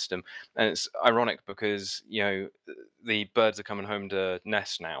education system. And it's ironic because, the birds are coming home to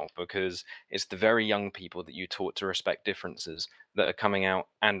nest now, because it's the very young people that you taught to respect differences that are coming out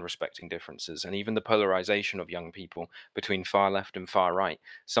and respecting differences. And even the polarization of young people between far left and far right,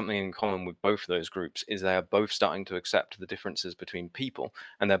 something in common with both of those groups is they are both starting to accept the differences between people,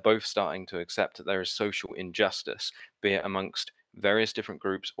 and they're both starting to accept that there is social injustice, be it amongst various different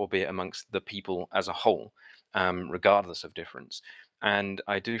groups or be it amongst the people as a whole, regardless of difference. And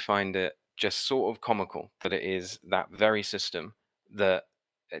I do find it just sort of comical that it is that very system that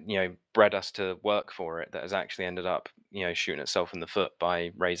bred us to work for it that has actually ended up shooting itself in the foot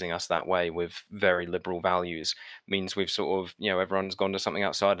by raising us that way with very liberal values. Means we've sort of everyone's gone to something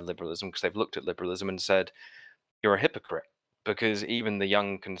outside of liberalism because they've looked at liberalism and said you're a hypocrite, because even the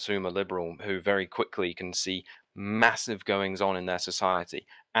young consumer liberal who very quickly can see massive goings on in their society,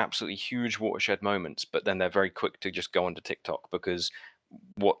 absolutely huge watershed moments, but then they're very quick to just go onto TikTok because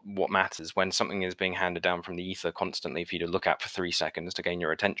what matters when something is being handed down from the ether constantly for you to look at for 3 seconds to gain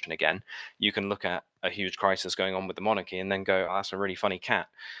your attention again. You can look at a huge crisis going on with the monarchy and then go, oh, that's a really funny cat,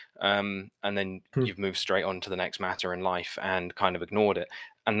 and then Hmm. you've moved straight on to the next matter in life and kind of ignored it.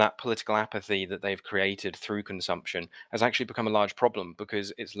 And that political apathy that they've created through consumption has actually become a large problem,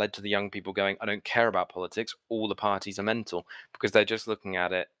 because it's led to the young people going, I don't care about politics, all the parties are mental, because they're just looking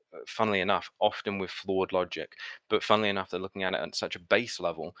at it, funnily enough, often with flawed logic. But funnily enough, they're looking at it at such a base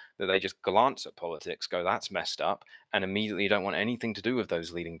level that they just glance at politics, go, that's messed up, and immediately don't want anything to do with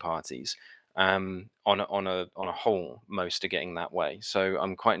those leading parties. On a whole, most are getting that way. So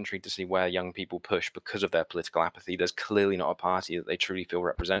I'm quite intrigued to see where young people push because of their political apathy. There's clearly not a party that they truly feel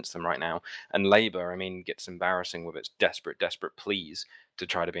represents them right now. And Labour, I mean, gets embarrassing with its desperate, desperate pleas to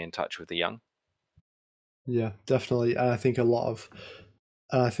try to be in touch with the young. Yeah, definitely. And I think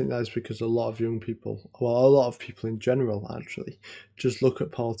that is because a lot of young people, well, a lot of people in general, actually, just look at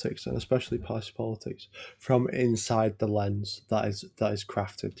politics, and especially party politics, from inside the lens that is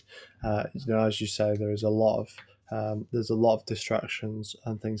crafted. As you say, there's a lot of distractions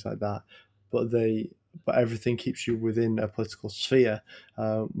and things like that, but but everything keeps you within a political sphere,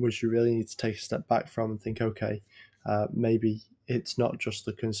 which you really need to take a step back from and think, okay, maybe it's not just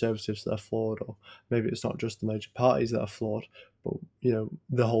the Conservatives that are flawed, or maybe it's not just the major parties that are flawed, but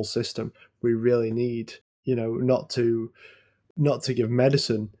the whole system. We really need not to give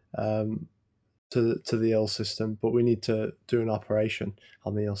medicine to the ill system, but we need to do an operation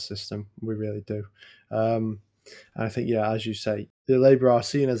on the ill system. We really do. And I think, yeah, as you say, the Labour are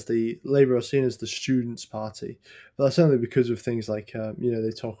seen as the students' party, but that's only because of things like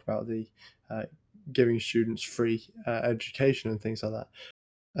they talk about the uh, giving students free education and things like that.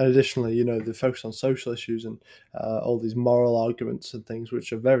 And additionally, they focus on social issues and all these moral arguments and things,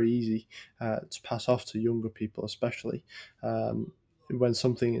 which are very easy to pass off to younger people, especially when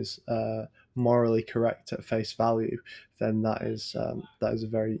something is morally correct at face value. Then that is a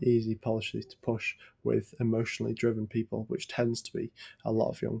very easy policy to push with emotionally driven people, which tends to be a lot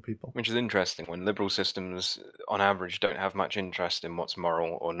of young people. Which is interesting when liberal systems, on average, don't have much interest in what's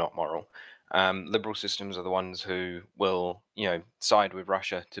moral or not moral. Liberal systems are the ones who will, side with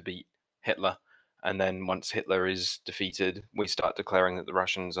Russia to beat Hitler. And then once Hitler is defeated, we start declaring that the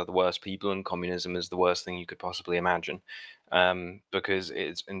Russians are the worst people and communism is the worst thing you could possibly imagine. Because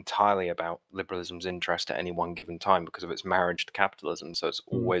it's entirely about liberalism's interest at any one given time because of its marriage to capitalism. So it's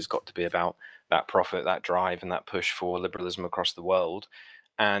Mm. always got to be about that profit, that drive, and that push for liberalism across the world.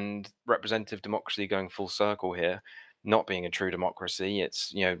 And representative democracy going full circle here, not being a true democracy.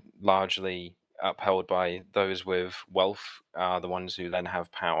 It's largely upheld by those with wealth, the ones who then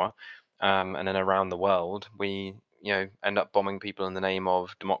have power, and then around the world we end up bombing people in the name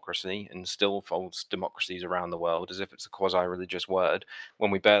of democracy and still false democracies around the world as if it's a quasi-religious word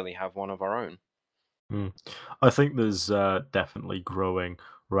when we barely have one of our own. Mm. I think there's definitely growing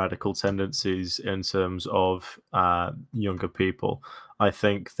radical tendencies in terms of younger people. I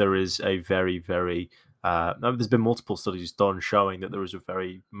think there is a very, very there's been multiple studies done showing that there is a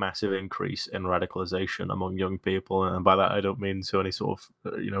very massive increase in radicalization among young people, and by that I don't mean to any sort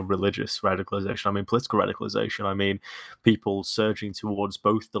of religious radicalization. I mean political radicalization. I mean people surging towards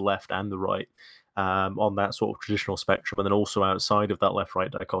both the left and the right on that sort of traditional spectrum, and then also outside of that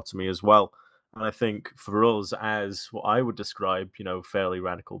left-right dichotomy as well. And I think for us, as what I would describe, fairly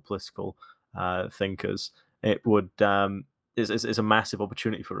radical political thinkers, it would is a massive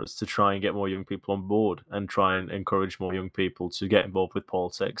opportunity for us to try and get more young people on board and try and encourage more young people to get involved with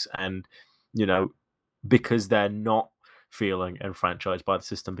politics. And you know, because they're not feeling enfranchised by the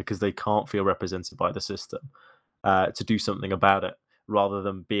system, because they can't feel represented by the system, to do something about it rather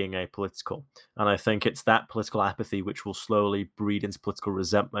than being apolitical. And I think it's that political apathy which will slowly breed into political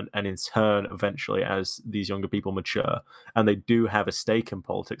resentment, and in turn, eventually, as these younger people mature and they do have a stake in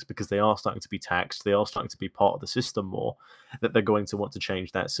politics because they are starting to be taxed, they are starting to be part of the system more, that they're going to want to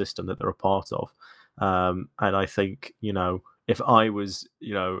change that system that they're a part of. And I think, if I was,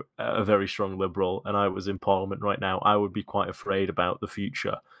 a very strong liberal and I was in parliament right now, I would be quite afraid about the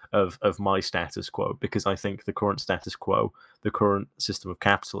future of my status quo, because I think the current status quo, the current system of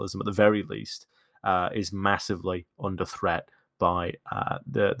capitalism, at the very least, is massively under threat by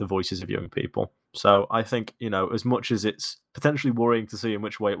the voices of young people. So I think, as much as it's potentially worrying to see in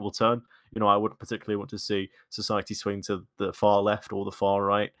which way it will turn, I wouldn't particularly want to see society swing to the far left or the far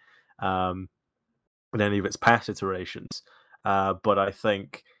right. In any of its past iterations. But I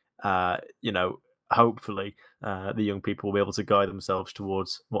think, hopefully, the young people will be able to guide themselves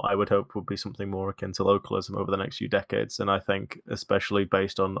towards what I would hope would be something more akin to localism over the next few decades. And I think, especially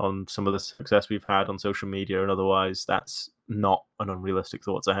based on some of the success we've had on social media and otherwise, that's not an unrealistic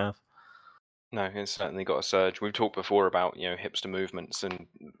thought to have. No, it's certainly got a surge. We've talked before about, hipster movements and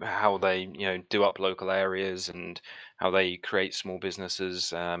how they, do up local areas and how they create small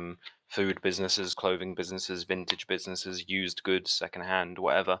businesses, food businesses, clothing businesses, vintage businesses, used goods, secondhand,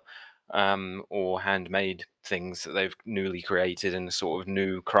 whatever, or handmade things that they've newly created in a sort of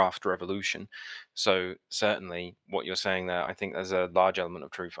new craft revolution. So certainly what you're saying there, I think there's a large element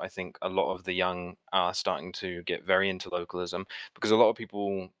of truth. I think a lot of the young are starting to get very into localism because a lot of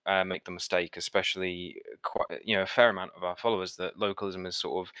people make the mistake, especially quite, a fair amount of our followers, that localism is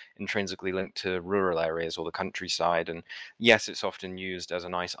sort of intrinsically linked to rural areas or the countryside. And yes, it's often used as a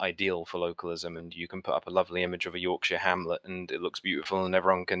nice ideal for localism, and you can put up a lovely image of a Yorkshire hamlet, and it looks beautiful, and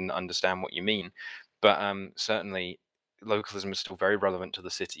everyone can understand what you mean. But certainly, localism is still very relevant to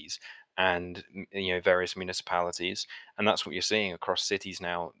the cities and various municipalities, and that's what you're seeing across cities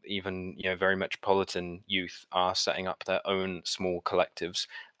now. Even very metropolitan youth are setting up their own small collectives,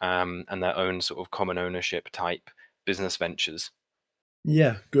 and their own sort of common ownership type business ventures.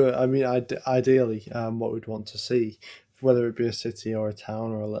 Yeah, good. I mean, ideally, what we'd want to see, whether it be a city or a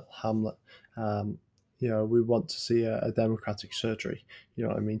town or a little hamlet, um, we want to see a democratic surgery. You know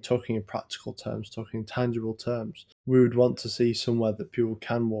what I mean? Talking in practical terms, talking in tangible terms. We would want to see somewhere that people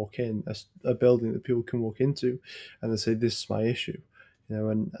can walk in, a building that people can walk into, and they say, "This is my issue,"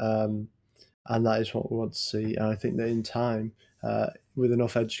 and that is what we want to see. And I think that in time, with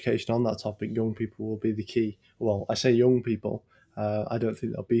enough education on that topic, young people will be the key. Well, I say young people. I don't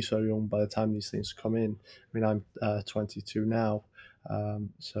think they'll be so young by the time these things come in. I mean, I'm 22 now,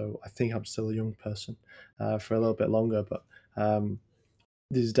 so I think I'm still a young person for a little bit longer. But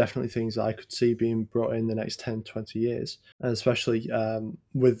these are definitely things that I could see being brought in the next 10, 20 years. And especially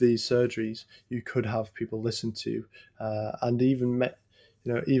with these surgeries, you could have people listen to and even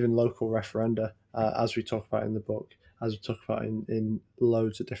local referenda, as we talk about in the book, as we talk about in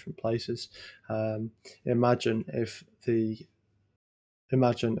loads of different places. Um, imagine if the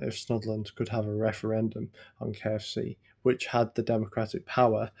Imagine if Snodland could have a referendum on KFC, which had the democratic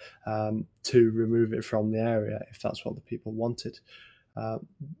power to remove it from the area if that's what the people wanted. Uh,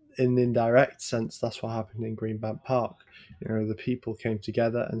 in the indirect sense, that's what happened in Greenbank Park. The people came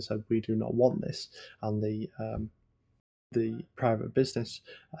together and said, "We do not want this," and the private business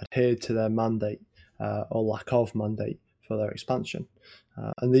adhered to their mandate or lack of mandate for their expansion.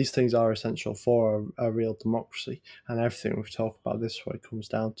 And these things are essential for a real democracy. And everything we've talked about this is what it comes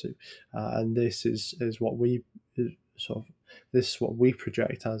down to. And this is what we sort of this is what we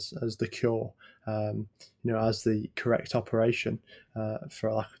project as the cure, as the correct operation for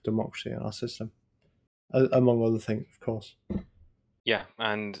a lack of democracy in our system, among other things, of course. Yeah,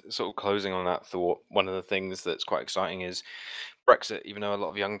 and sort of closing on that thought, one of the things that's quite exciting is Brexit. Even though a lot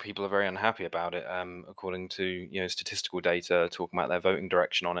of young people are very unhappy about it, according to statistical data talking about their voting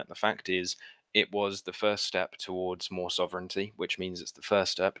direction on it, the fact is it was the first step towards more sovereignty, which means it's the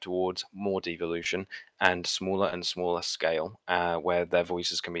first step towards more devolution and smaller scale, where their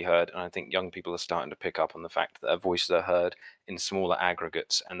voices can be heard. And I think young people are starting to pick up on the fact that their voices are heard in smaller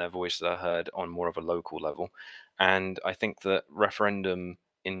aggregates and their voices are heard on more of a local level. And I think that referendum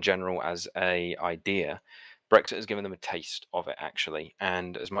in general as a idea, Brexit has given them a taste of it actually.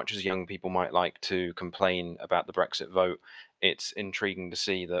 And as much as young people might like to complain about the Brexit vote, it's intriguing to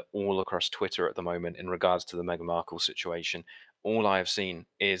see that all across Twitter at the moment, in regards to the Meghan Markle situation, all I have seen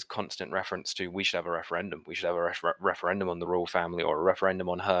is constant reference to, we should have a referendum. We should have a referendum on the royal family, or a referendum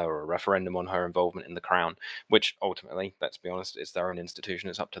on her, or a referendum on her involvement in the crown, which ultimately, let's be honest, it's their own institution.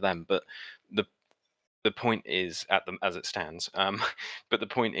 It's up to them. But the point is, as it stands, but the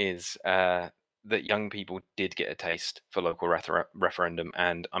point is that young people did get a taste for local referendum,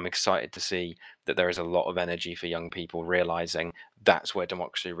 and I'm excited to see that there is a lot of energy for young people realizing that's where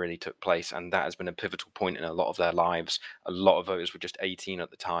democracy really took place, and that has been a pivotal point in a lot of their lives. A lot of voters were just 18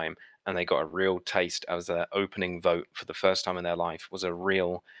 at the time, and they got a real taste as their opening vote for the first time in their life was a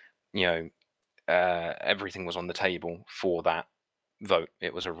real, everything was on the table for that vote.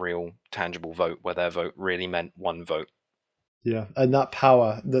 It was a real tangible vote where their vote really meant one vote. Yeah, and that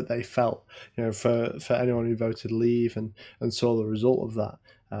power that they felt, for anyone who voted Leave and saw the result of that,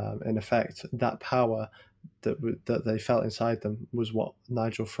 in effect, that power that they felt inside them was what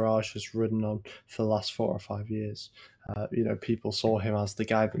Nigel Farage has ridden on for the last 4 or 5 years. People saw him as the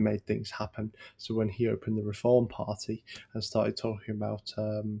guy that made things happen. So when he opened the Reform Party and started talking about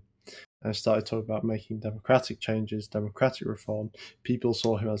making democratic changes, democratic reform, people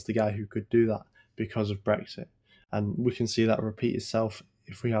saw him as the guy who could do that because of Brexit. And we can see that repeat itself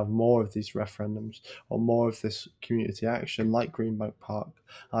if we have more of these referendums or more of this community action like Greenbank Park.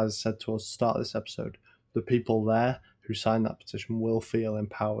 As I said towards the start of this episode, the people there who signed that petition will feel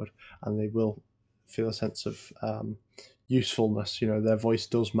empowered, and they will feel a sense of usefulness. Their voice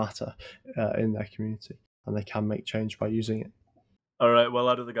does matter in their community, and they can make change by using it. All right, well,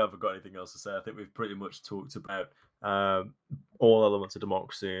 I don't think I've got anything else to say. I think we've pretty much talked about all elements of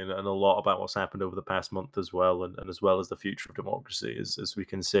democracy and a lot about what's happened over the past month as well, and as well as the future of democracy as we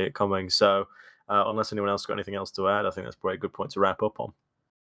can see it coming. So unless anyone else got anything else to add, I think that's probably a good point to wrap up on.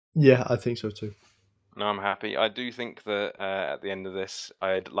 Yeah, I think so too. No, I'm happy. I do think that at the end of this,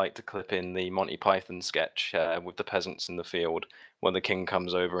 I'd like to clip in the Monty Python sketch with the peasants in the field, when the king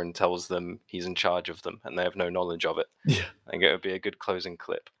comes over and tells them he's in charge of them and they have no knowledge of it. Yeah. I think it would be a good closing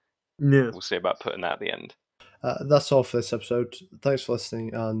clip. Yeah. We'll see about putting that at the end. That's all for this episode. Thanks for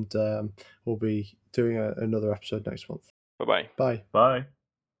listening, and we'll be doing another episode next month. Bye-bye. Bye. Bye.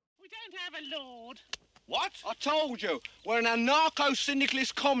 We don't have a lord. What? I told you, we're an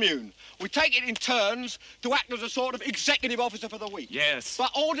anarcho-syndicalist commune. We take it in turns to act as a sort of executive officer for the week. Yes.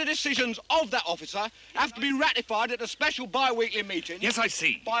 But all the decisions of that officer have to be ratified at a special bi-weekly meeting. Yes, I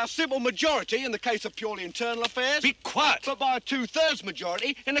see. By a simple majority in the case of purely internal affairs. Be quiet. But by a 2/3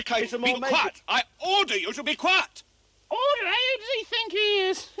 majority in the case of more Be quiet. I order you to be quiet. Order? Who does he think he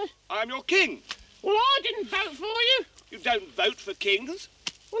is? I'm your king. Well, I didn't vote for you. You don't vote for kings.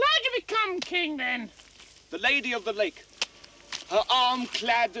 Well, how'd you become king then? The Lady of the Lake, her arm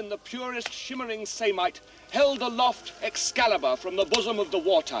clad in the purest shimmering samite, held aloft Excalibur from the bosom of the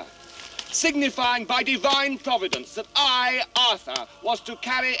water, signifying by divine providence that I, Arthur, was to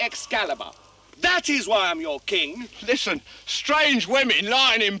carry Excalibur. That is why I'm your king. Listen, strange women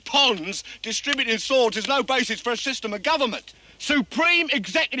lying in ponds distributing swords is no basis for a system of government. Supreme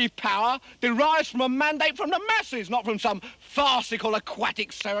executive power derives from a mandate from the masses, not from some farcical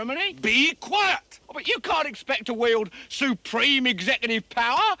aquatic ceremony. Be quiet. Oh, but you can't expect to wield supreme executive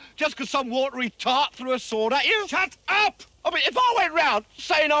power just because some watery tart threw a sword at you. Shut up! I mean, if I went round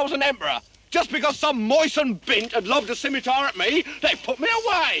saying I was an emperor just because some moistened bint had lobbed a scimitar at me, they'd put me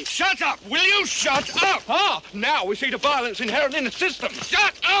away. Shut up! Will you shut up? Ah, now we see the violence inherent in the system.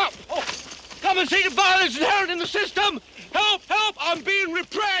 Shut up! Oh, come and see the violence inherent in the system. Help, help, I'm being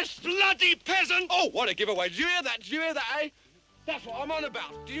repressed. Bloody peasant! Oh, what a giveaway. Did you hear that? Did you hear that, eh? That's what I'm on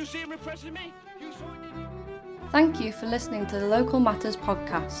about. Did you see him repressing me? You saw it, didn't you? Thank you for listening to the Local Matters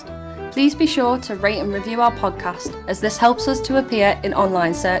podcast. Please be sure to rate and review our podcast, as this helps us to appear in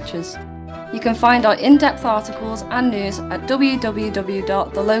online searches. You can find our in-depth articles and news at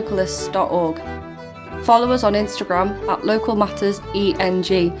www.thelocalists.org. Follow us on Instagram at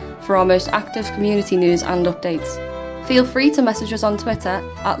localmatterseng for our most active community news and updates. Feel free to message us on Twitter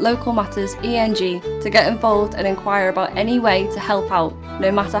at localmatterseng to get involved and inquire about any way to help out,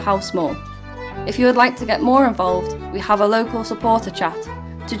 no matter how small. If you would like to get more involved, we have a local supporter chat.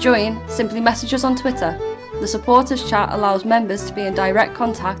 To join, simply message us on Twitter. The supporters chat allows members to be in direct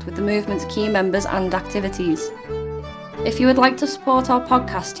contact with the movement's key members and activities. If you would like to support our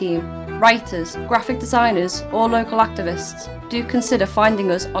podcast team, writers, graphic designers, or local activists, do consider finding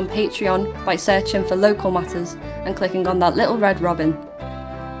us on Patreon by searching for Local Matters and clicking on that little red robin.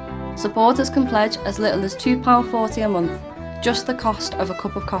 Supporters can pledge as little as £2.40 a month, just the cost of a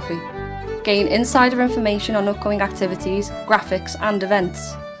cup of coffee. Gain insider information on upcoming activities, graphics and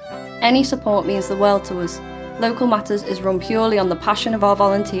events. Any support means the world to us. Local Matters is run purely on the passion of our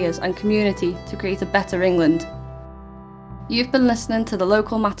volunteers and community to create a better England. You've been listening to the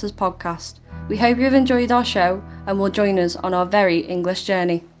Local Matters podcast. We hope you've enjoyed our show and will join us on our very English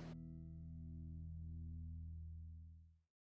journey.